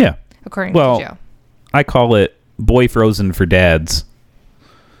 Yeah. according Well, to Joe. I call it Boy Frozen for dads.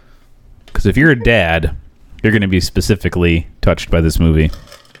 Because if you're a dad, you're going to be specifically touched by this movie.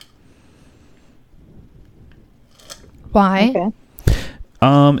 Why?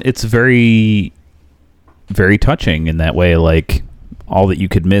 Okay. It's very, very touching in that way. Like all that you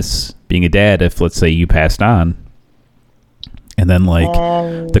could miss being a dad if, let's say, you passed on, and then like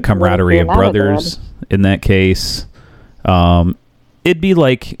And the camaraderie of what if you're not a brothers in that case. It'd be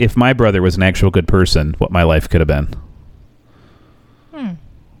like if my brother was an actual good person, what my life could have been.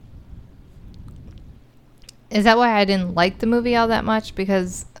 Is that why I didn't like the movie all that much?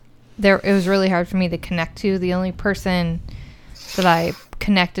 Because it was really hard for me to connect to. The only person that I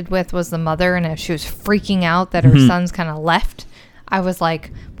connected with was the mother, and if she was freaking out that her son's kind of left, I was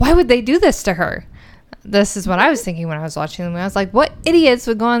like, why would they do this to her? This is what I was thinking when I was watching the movie. I was like, what idiots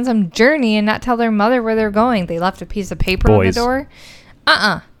would go on some journey and not tell their mother where they're going? They left a piece of paper on the Boys. door.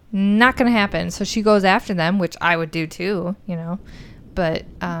 Not gonna happen. So she goes after them, which I would do too, you know. But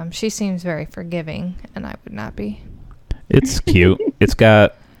she seems very forgiving, and I would not be. It's cute. It's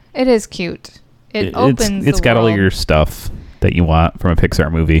got It is cute. It opens. it's the got all world. your stuff that you want from a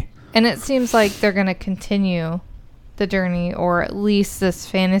Pixar movie. And it seems like they're going to continue the journey, or at least this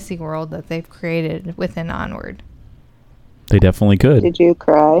fantasy world that they've created within Onward. They definitely could. Did you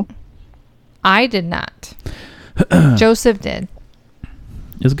cry? I did not. Joseph did.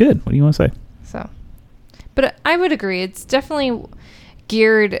 is good. What do you want to say? So, but I would agree. It's definitely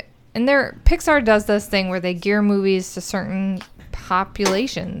geared, and Pixar does this thing where they gear movies to certain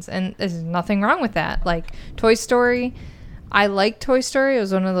populations, and there's nothing wrong with that. Like Toy Story, I like Toy Story. It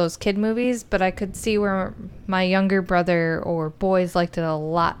was one of those kid movies, but I could see where my younger brother or boys liked it a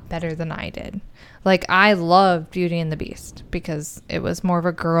lot better than I did. Like, I love Beauty and the Beast because it was more of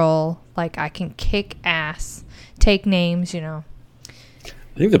a girl, like, I can kick ass, take names, you know.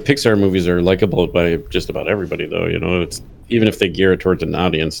 I think the Pixar movies are likable by just about everybody, though. You know, it's even if they gear it towards an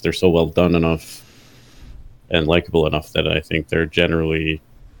audience, they're so well done enough and likable enough that I think they're generally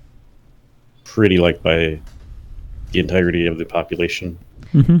pretty liked by the entirety of the population.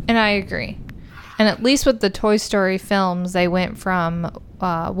 And I agree. And at least with the Toy Story films, they went from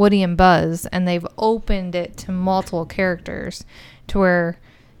Woody and Buzz, and they've opened it to multiple characters to where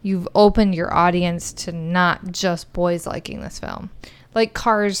you've opened your audience to not just boys liking this film. Like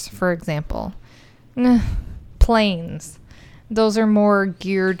Cars, for example. Planes. Those are more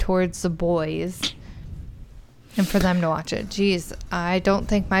geared towards the boys and for them to watch it. Jeez, I don't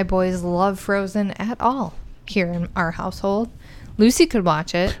think my boys love Frozen at all here in our household. Lucy could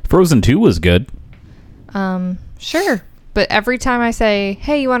watch it. Frozen 2 was good. Sure. But every time I say,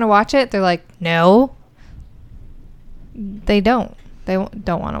 hey, you want to watch it? They're like, no. They don't. They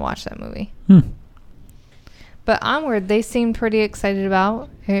don't want to watch that movie. But Onward, they seemed pretty excited about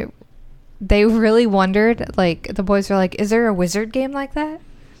it. They really wondered, like, the boys were like, is there a wizard game like that?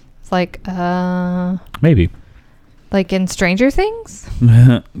 It's like, Maybe. like in Stranger Things?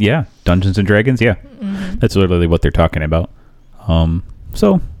 Yeah. Dungeons and Dragons, yeah. That's literally what they're talking about.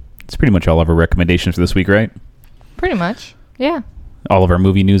 So, it's pretty much all of our recommendations for this week, right? Pretty much. Yeah. All of our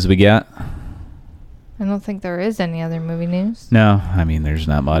movie news we got. I don't think there is any other movie news. No, I mean, there's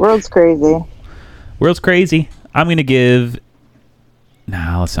not much. World's crazy. World's crazy. I'm going to give...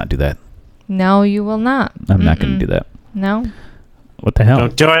 Nah, let's not do that. No, you will not. I'm not going to do that. No. What the hell?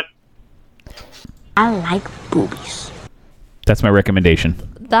 Don't do it. I like boobies. That's my recommendation.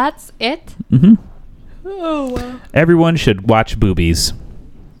 That's it? Oh, wow. Everyone should watch Boobies.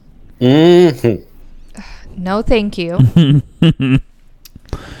 Mm-hmm. No, thank you.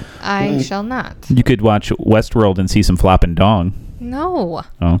 I shall not. You could watch Westworld and see some flopping dong. No.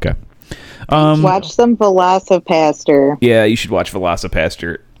 Oh, okay. Watch some Velocipaster. Yeah, you should watch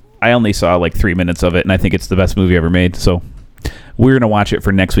Velocipaster. I only saw like 3 minutes of it, and I think it's the best movie ever made. So we're going to watch it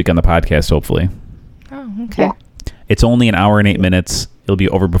for next week on the podcast, hopefully. Oh, okay. Yeah. It's only an hour and 8 minutes. It'll be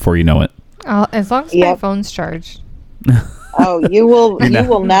over before you know it. As long as my phone's charged. Oh, you will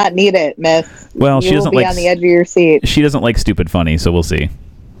not need it, miss. Well, you she doesn't will be like on the edge of your seat. She doesn't like stupid funny, so we'll see.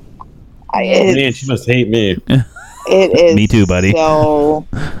 Man, she must hate me. It is. Me too, buddy. So,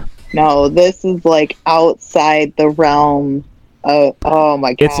 no, this is like outside the realm of. Oh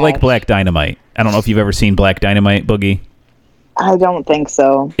my god! It's like Black Dynamite. I don't know if you've ever seen Black Dynamite, Boogie. I don't think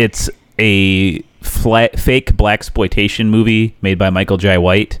so. It's a fake blaxploitation movie made by Michael Jai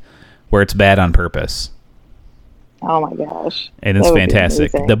White, where it's bad on purpose. Oh my gosh! And it's That would be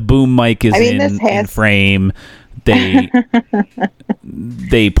fantastic. amazing. The boom mic is this in has- frame. They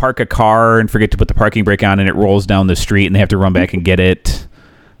park a car and forget to put the parking brake on, and it rolls down the street, and they have to run back and get it.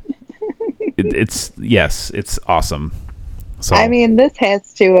 It's awesome. So I mean, this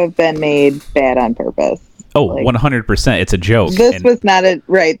has to have been made bad on purpose. oh, like- 100%. It's a joke. This and was not a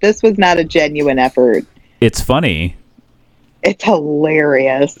This was not a genuine effort. it's funny. It's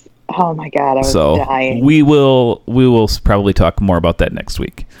hilarious. Oh my god, I was So dying. we will probably talk more about that next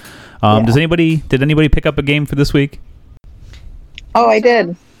week. Did anybody pick up a game for this week? Oh, I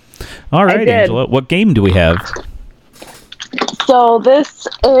did. All right, did. Angela. What game do we have? So this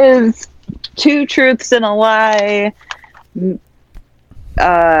is Two Truths and a Lie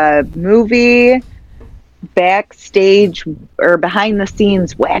movie backstage or behind the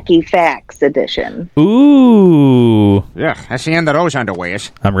scenes wacky facts edition. Ooh, Yeah, that's the end of those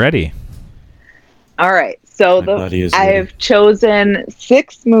underwears. I'm ready. All right. So My buddy is ready. I've chosen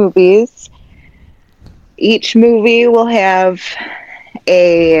 6 movies. Each movie will have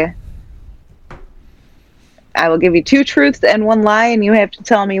I will give you 2 truths and 1 lie, and you have to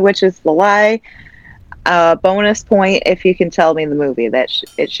tell me which is the lie. Bonus point if you can tell me the movie.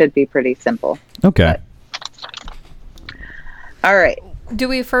 It should be pretty simple. Okay. All right. Do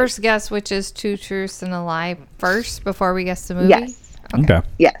we first guess which is 2 truths and a lie first before we guess the movie? Yes. Okay.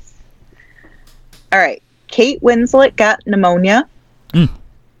 Yes. All right. Kate Winslet got pneumonia. I know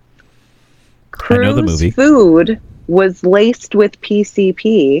the Cruise movie. food was laced with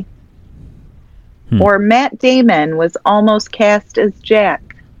PCP. Or Matt Damon was almost cast as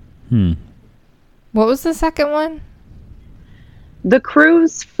Jack. What was the second one? The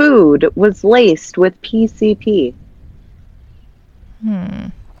crew's food was laced with PCP.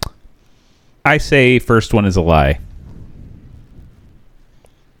 I say first one is a lie.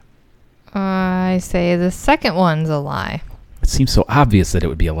 I say the second one's a lie. It seems so obvious that it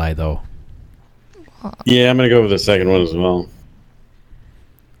would be a lie, though. Yeah, I'm gonna go with the second one as well.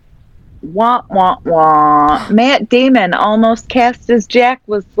 Wah, wah, wah. Matt Damon almost cast as Jack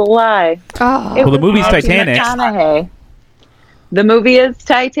was the lie. Oh, It Well, the was movie's Matthew Titanic. McConaughey. The movie is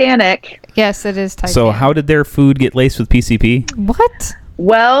Titanic. yes, it is Titanic. So how did their food get laced with PCP? What?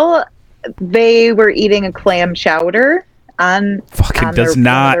 Well, they were eating a clam chowder on, Fucking on does their,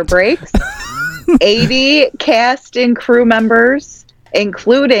 not. one of their breaks. 80 cast and crew members,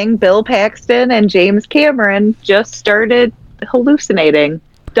 including Bill Paxton and James Cameron, just started hallucinating.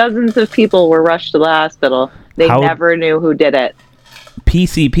 Dozens of people were rushed to the hospital. They How- never knew who did it.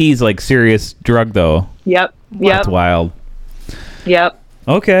 PCP's like serious drug, though. Yep. That's wild. Yep.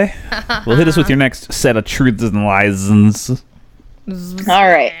 Okay. Well, hit us with your next set of truths and lies. All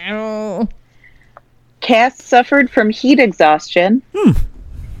right. Oh. Cass suffered from heat exhaustion.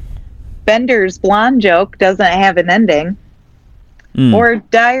 Bender's blonde joke doesn't have an ending. Or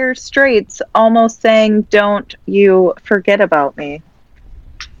Dire Straits almost saying, "Don't you forget about me."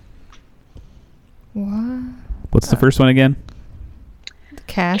 What? What's the first one again?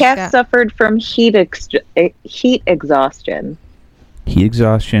 Cass Cass suffered from heat exhaustion. Heat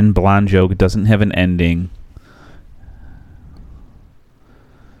exhaustion, blonde joke, doesn't have an ending.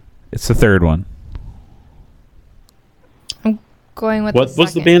 It's the third one. going with What the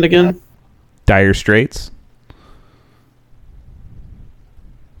was the second. band again? Dire Straits.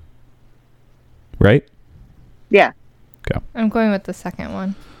 Right? Yeah. I'm going with the second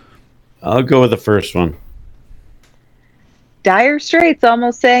one. I'll go with the first one. Dire Straits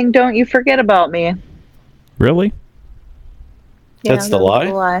almost saying, "Don't you forget about me." Really? That's the that was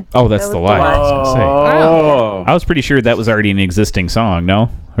lie? Oh, that's That the was lie. the I was gonna say. Oh. I was pretty sure that was already an existing song, no?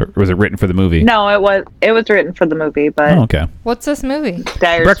 Or was it written for the movie? No, it was written for the movie, but Oh, okay. What's this movie?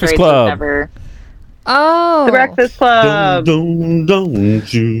 Dire Breakfast Straits Club. was never Oh, The Breakfast Club.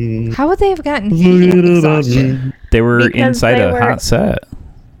 Don't you How would they have gotten heat forget about exhaustion? me. They were Because inside they a were- hot set.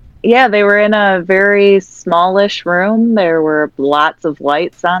 Yeah, they were in a very smallish room. There were lots of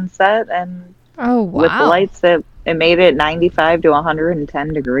lights on set, and Oh wow! with the lights, it made it 95 to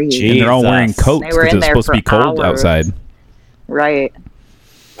 110 degrees. Gee. And they're all wearing Jesus. coats They were because in it's there supposed to be for cold hours. outside. Right.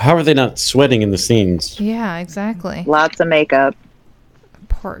 How are they not sweating in the scenes? Yeah, exactly. Lots of makeup.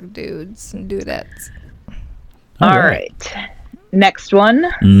 Poor dudes and dudettes. All right. Next one.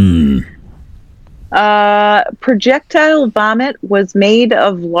 Mm. Projectile vomit was made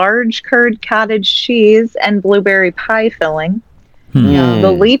of large curd cottage cheese and blueberry pie filling. Hmm.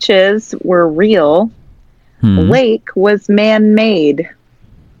 The leeches were real. Lake was man-made.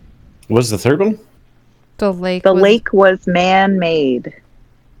 What was the third one? The lake. The was, lake was man-made.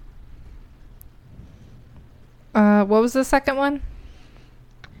 What was the second one?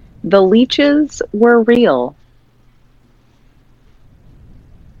 The leeches were real.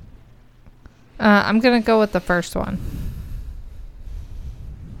 I'm gonna go with the first one.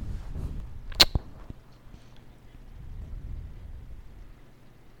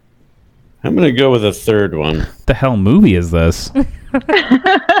 I'm going to go with the third one. The hell movie is this?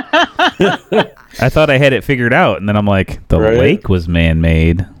 I thought I had it figured out, and then I'm like, the Right. lake was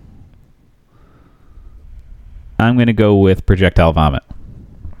man-made. I'm going to go with projectile vomit.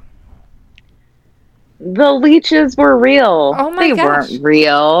 The leeches were real. Oh my they gosh. weren't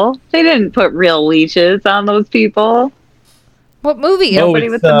real. They didn't put real leeches on those people. What movie? Oh, Nobody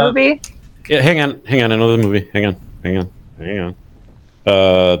it's, with the movie? Yeah, hang on. I know the movie. Hang on.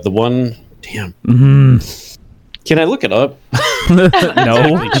 The one... Damn. Mm. Can I look it up? No.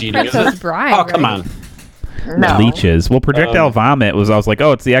 Actually cheating, is Princess it? Bride. Oh, come right? on. No. Leeches. Well, projectile vomit was, I was like,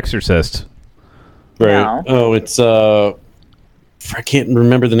 oh, it's The Exorcist. Right. No. Oh, it's... I can't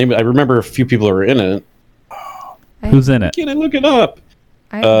remember the name. I remember a few people who were in it. Who's in it? Can I look it up?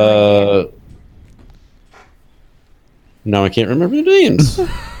 I have no idea. No, I can't remember the names.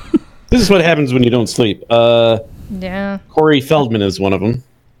 This is what happens when you don't sleep. Yeah. Corey Feldman is one of them.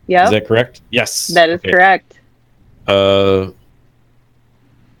 Yep. Is that correct? Yes. That is Okay. correct. I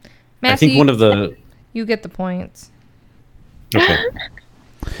Matthew, think one of the... you get the points. Okay.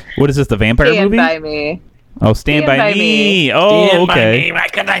 What is this, the vampire Stand movie? by me. Oh, Stand by Me. Oh, Stand by okay. me. Why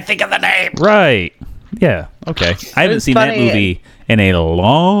couldn't I think of the name? Right. Yeah, okay. I haven't was seen that funny. movie in a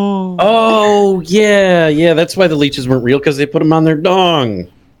long... Oh, yeah. That's why the leeches weren't real, because they put them on their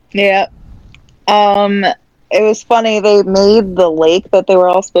dong. Yeah. It was funny. They made the lake that they were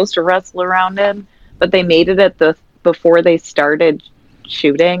all supposed to wrestle around in, but they made it at the before they started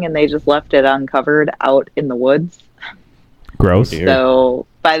shooting, and they just left it uncovered out in the woods. Gross. Dear. So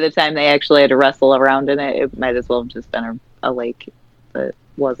by the time they actually had to wrestle around in it, it might as well have just been a lake that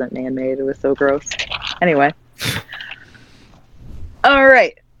wasn't man-made. It was so gross. Anyway. All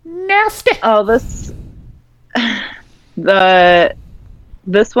right. Nasty. Oh, this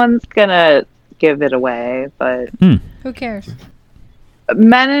one's gonna give it away, but Who cares?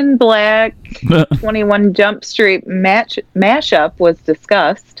 Men in Black 21 Jump Street mashup was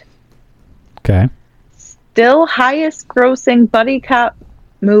discussed. Okay. Still highest grossing buddy cop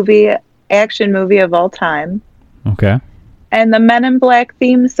action movie of all time. Okay. And the Men in Black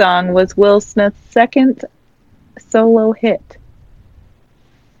theme song was Will Smith's second solo hit.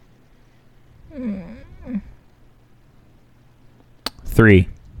 Three.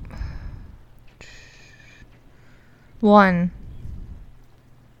 1.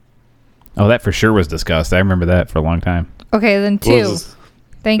 Oh, that for sure was discussed. I remember that for a long time. Okay, then What 2. was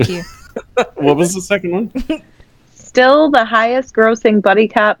Thank you. what was the second one? Still the highest grossing buddy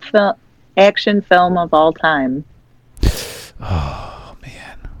cop action film of all time. Oh,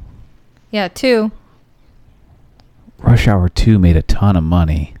 man. Yeah, 2. Rush Hour 2 made a ton of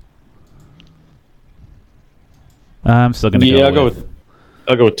money. I'm still going to go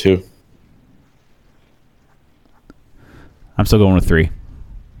I'll go with 2. I'm still going with 3.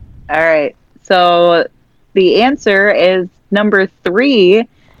 All right. So the answer is number 3,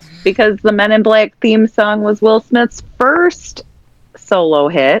 because the Men in Black theme song was Will Smith's first solo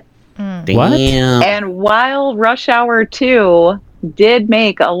hit. What? And while Rush Hour 2 did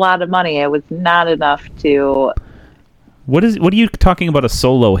make a lot of money, it was not enough to... What are you talking about a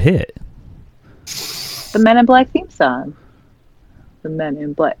solo hit? The Men in Black theme song. The Men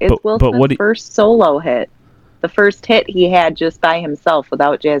in Black. It's But- Will but what Smith's first solo hit. The first hit he had just by himself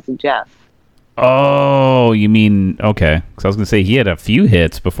without Jazzy Jeff. Oh, you mean, okay. Because I was going to say he had a few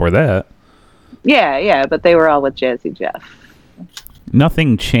hits before that. Yeah, but they were all with Jazzy Jeff.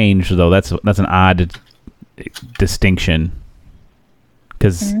 Nothing changed, though. That's an odd distinction.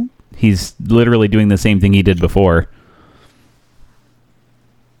 Because he's literally doing the same thing he did before.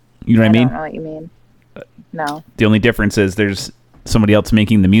 You know what I mean? don't know what you mean. No, The only difference is there's somebody else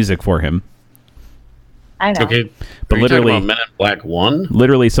making the music for him. I know. Okay, But are you talking literally- about Men in Black 1?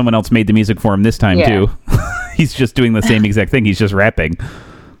 Literally, someone else made the music for him this time, Yeah. too. He's just doing the same exact thing. He's just rapping.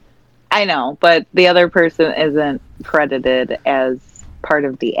 I know, but the other person isn't credited as part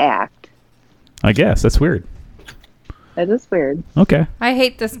of the act. I guess. That's weird. That is weird. Okay. I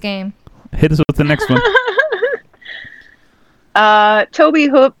hate this game. Hit us with the next one. Toby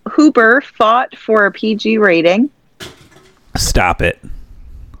Hooper fought for a PG rating. Stop it.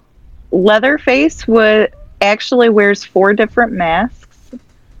 Leatherface actually wears 4 different masks,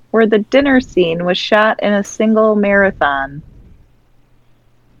 where the dinner scene was shot in a single marathon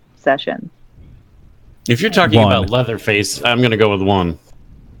session. If you're talking 1. about Leatherface, I'm going to go with 1.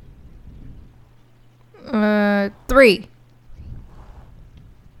 3.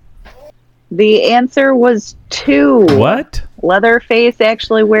 The answer was 2. What? Leatherface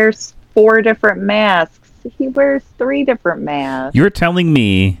actually wears 4 different masks. He wears 3 different masks. You're telling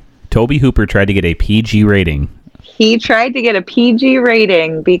me Toby Hooper tried to get a PG rating. He tried to get a PG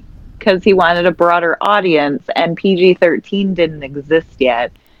rating because he wanted a broader audience, and PG-13 didn't exist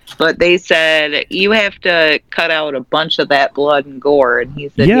yet. But they said, you have to cut out a bunch of that blood and gore. And he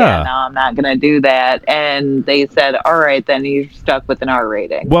said, Yeah. no, I'm not going to do that. And they said, all right, then you're stuck with an R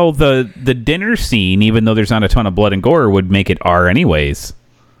rating. Well, the dinner scene, even though there's not a ton of blood and gore, would make it R anyways.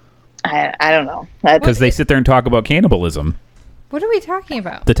 I don't know. Because they sit there and talk about cannibalism. What are we talking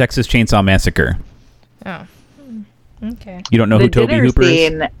about? The Texas Chainsaw Massacre. Oh. Okay. You don't know the who Toby dinner Hooper is?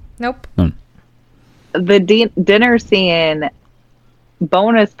 scene, Nope. the dinner scene,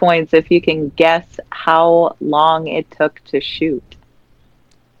 bonus points if you can guess how long it took to shoot.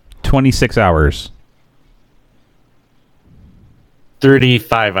 26 hours.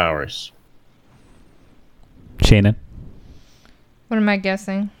 35 hours. Shannon, What am I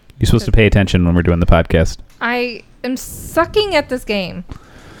guessing? you're supposed to pay attention when we're doing the podcast. I am sucking at this game.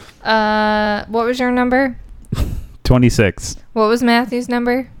 What was your number? 26. What was Matthew's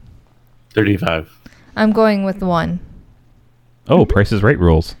number? 35. I'm going with 1. Oh, Price is Right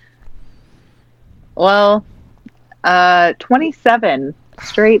rules. Well, 27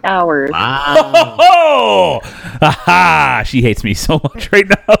 straight hours. Wow. Oh! Aha! She hates me so much right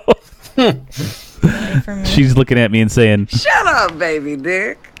now. For me. She's looking at me and saying, Shut up, baby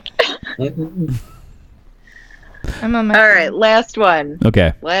dick. I'm on my All right, last one.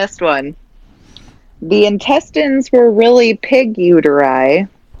 okay. Last one. The intestines were really pig uteri.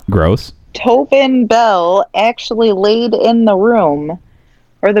 Gross. Tobin Bell actually laid in the room,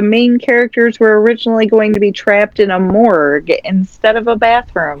 or the main characters were originally going to be trapped in a morgue instead of a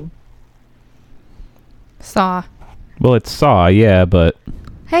bathroom? Saw. Well, it's Saw, yeah, but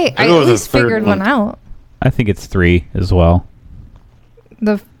Hey, I it at was the least third figured one. one out. I think it's 3 as well.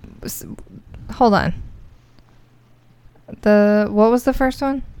 Hold on. What was the first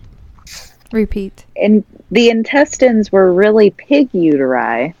one? Repeat. And the intestines were really pig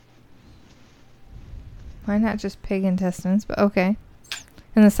uteri. Why not just pig intestines? But okay.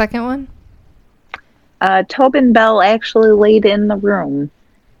 And the second one? Tobin Bell actually laid in the room.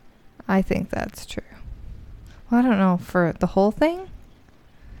 I think that's true. Well, I don't know. For the whole thing?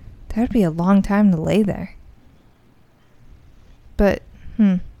 That would be a long time to lay there. But,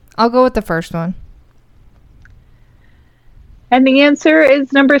 I'll go with the first one. And the answer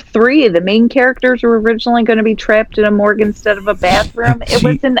is number 3. The main characters were originally going to be trapped in a morgue instead of a bathroom. It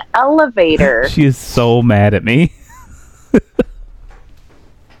was an elevator. She is so mad at me.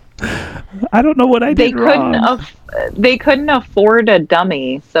 I don't know what I did wrong. They couldn't afford a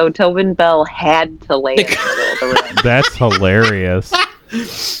dummy, so Tobin Bell had to lay in the middle of the room. That's hilarious.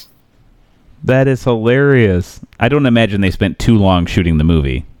 That is hilarious. I don't imagine they spent too long shooting the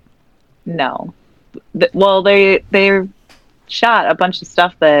movie. No. Well, they shot a bunch of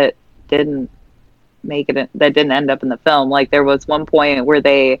stuff that didn't make it, that didn't end up in the film. Like, there was one point where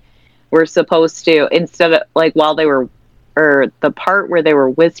they were supposed to, instead of, like, while they were, or the part where they were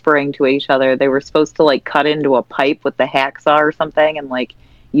whispering to each other, they were supposed to, like, cut into a pipe with the hacksaw or something and, like,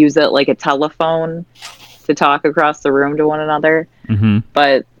 use it like a telephone to talk across the room to one another. Mm-hmm.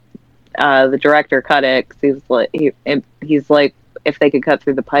 But the director cut it because he's like, if they could cut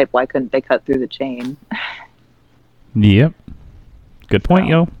through the pipe, why couldn't they cut through the chain? Yep. Good point,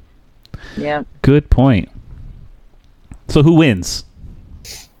 yo. Yeah, Good point. So who wins?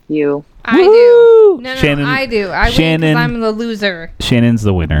 you. I Woo! do. No, Shannon- I do. I win Shannon- because I'm the loser. Shannon's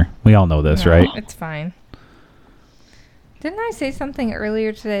the winner. We all know this, No, right? It's fine. Didn't I say something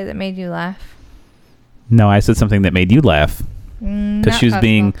earlier today that made you laugh? No, I said something that made you laugh because she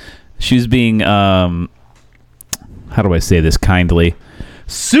was being how do I say this kindly?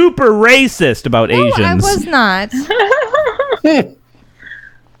 Super racist about No, Asians. I was not.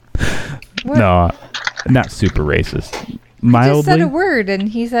 What? No, not super racist. I just Mildly. said a word, and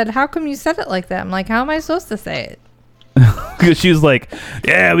he said, "How come you said it like that?" I'm like, "How am I supposed to say it?" Because she was like,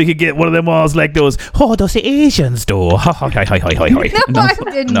 yeah, we could get one of them walls like those. Oh, those Asians do. No, I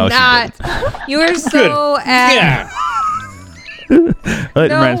did No, she not. You are so Yeah. It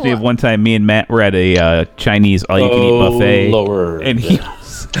reminds me No. of one time me and Matt were at a Chinese all-you-can-eat buffet. Lower. And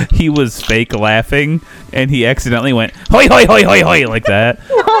he was fake laughing, and he accidentally went, hoi, hoi, hoi, hoi, hoi, like that.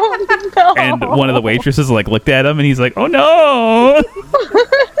 No. And one of the waitresses like looked at him, and he's like, oh, no.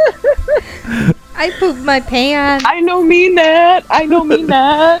 I pooped my pants. I don't mean that.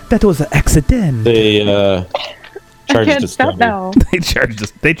 That was an accident. They I charged can't us stop double. now.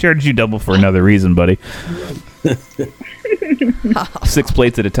 They charged you double for another reason, buddy. 6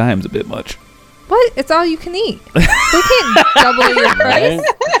 plates at a time is a bit much. What? It's all you can eat. They can't double your price.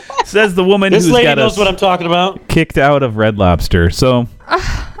 Says the woman This who's lady got knows us what I'm talking about. kicked out of Red Lobster. So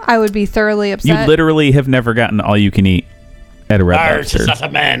I would be thoroughly upset. you literally have never gotten all you can eat at a Red Ours Lobster. is not a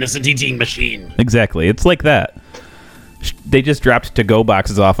man, it's a eating machine. Exactly. It's like that. They just dropped to-go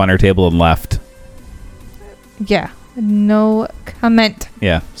boxes off on our table and left. Yeah. No comment.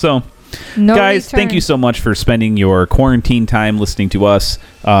 Yeah. So, No guys, return. thank you so much for spending your quarantine time listening to us.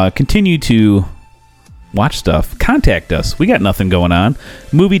 Continue to watch stuff. Contact us. We got nothing going on.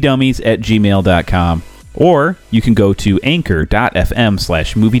 moviedummies@gmail.com. Or you can go to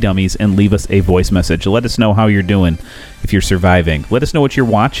anchor.fm/moviedummies and leave us a voice message. Let us know how you're doing, if you're surviving. Let us know what you're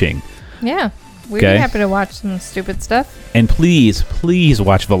watching. Yeah. We'd Okay. be happy to watch some stupid stuff. And please, please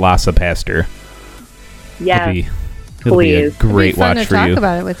watch Velocipaster. Yeah. It'll be a please. It'd great be fun watch to for talk you.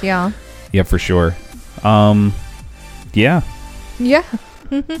 about it with y'all. Yeah, for sure. Yeah. Yeah.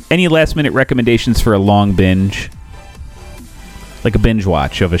 Any last minute recommendations for a long binge? Like a binge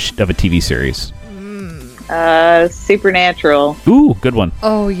watch of a TV series. Supernatural Ooh, good one.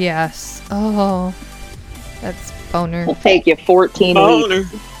 Oh, yes. Oh. That's boner. will take you 14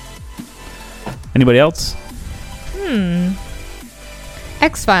 weeks. Anybody else?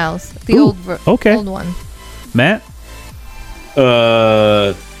 X-Files. The Ooh, old one. Matt?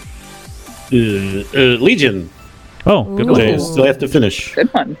 Legion. Oh, good Ooh. They one. still have to finish. Good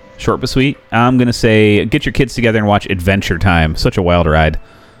one. Short but sweet. I'm going to say get your kids together and watch Adventure Time. Such a wild ride.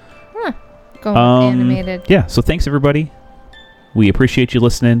 Going with animated. Yeah, so thanks everybody We appreciate you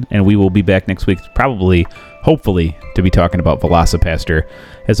listening, and we will be back next week, probably, hopefully, to be talking about Velocipaster.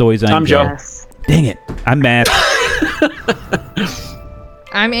 As always, I'm Joe. Yes. Dang it. I'm Matt.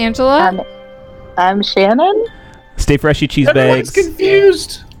 I'm Angela. I'm Shannon. Stay fresh, you cheese Everyone's bags.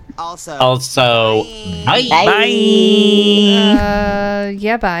 confused. Also, Also, bye. Bye.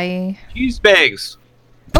 Yeah, bye. Cheese bags.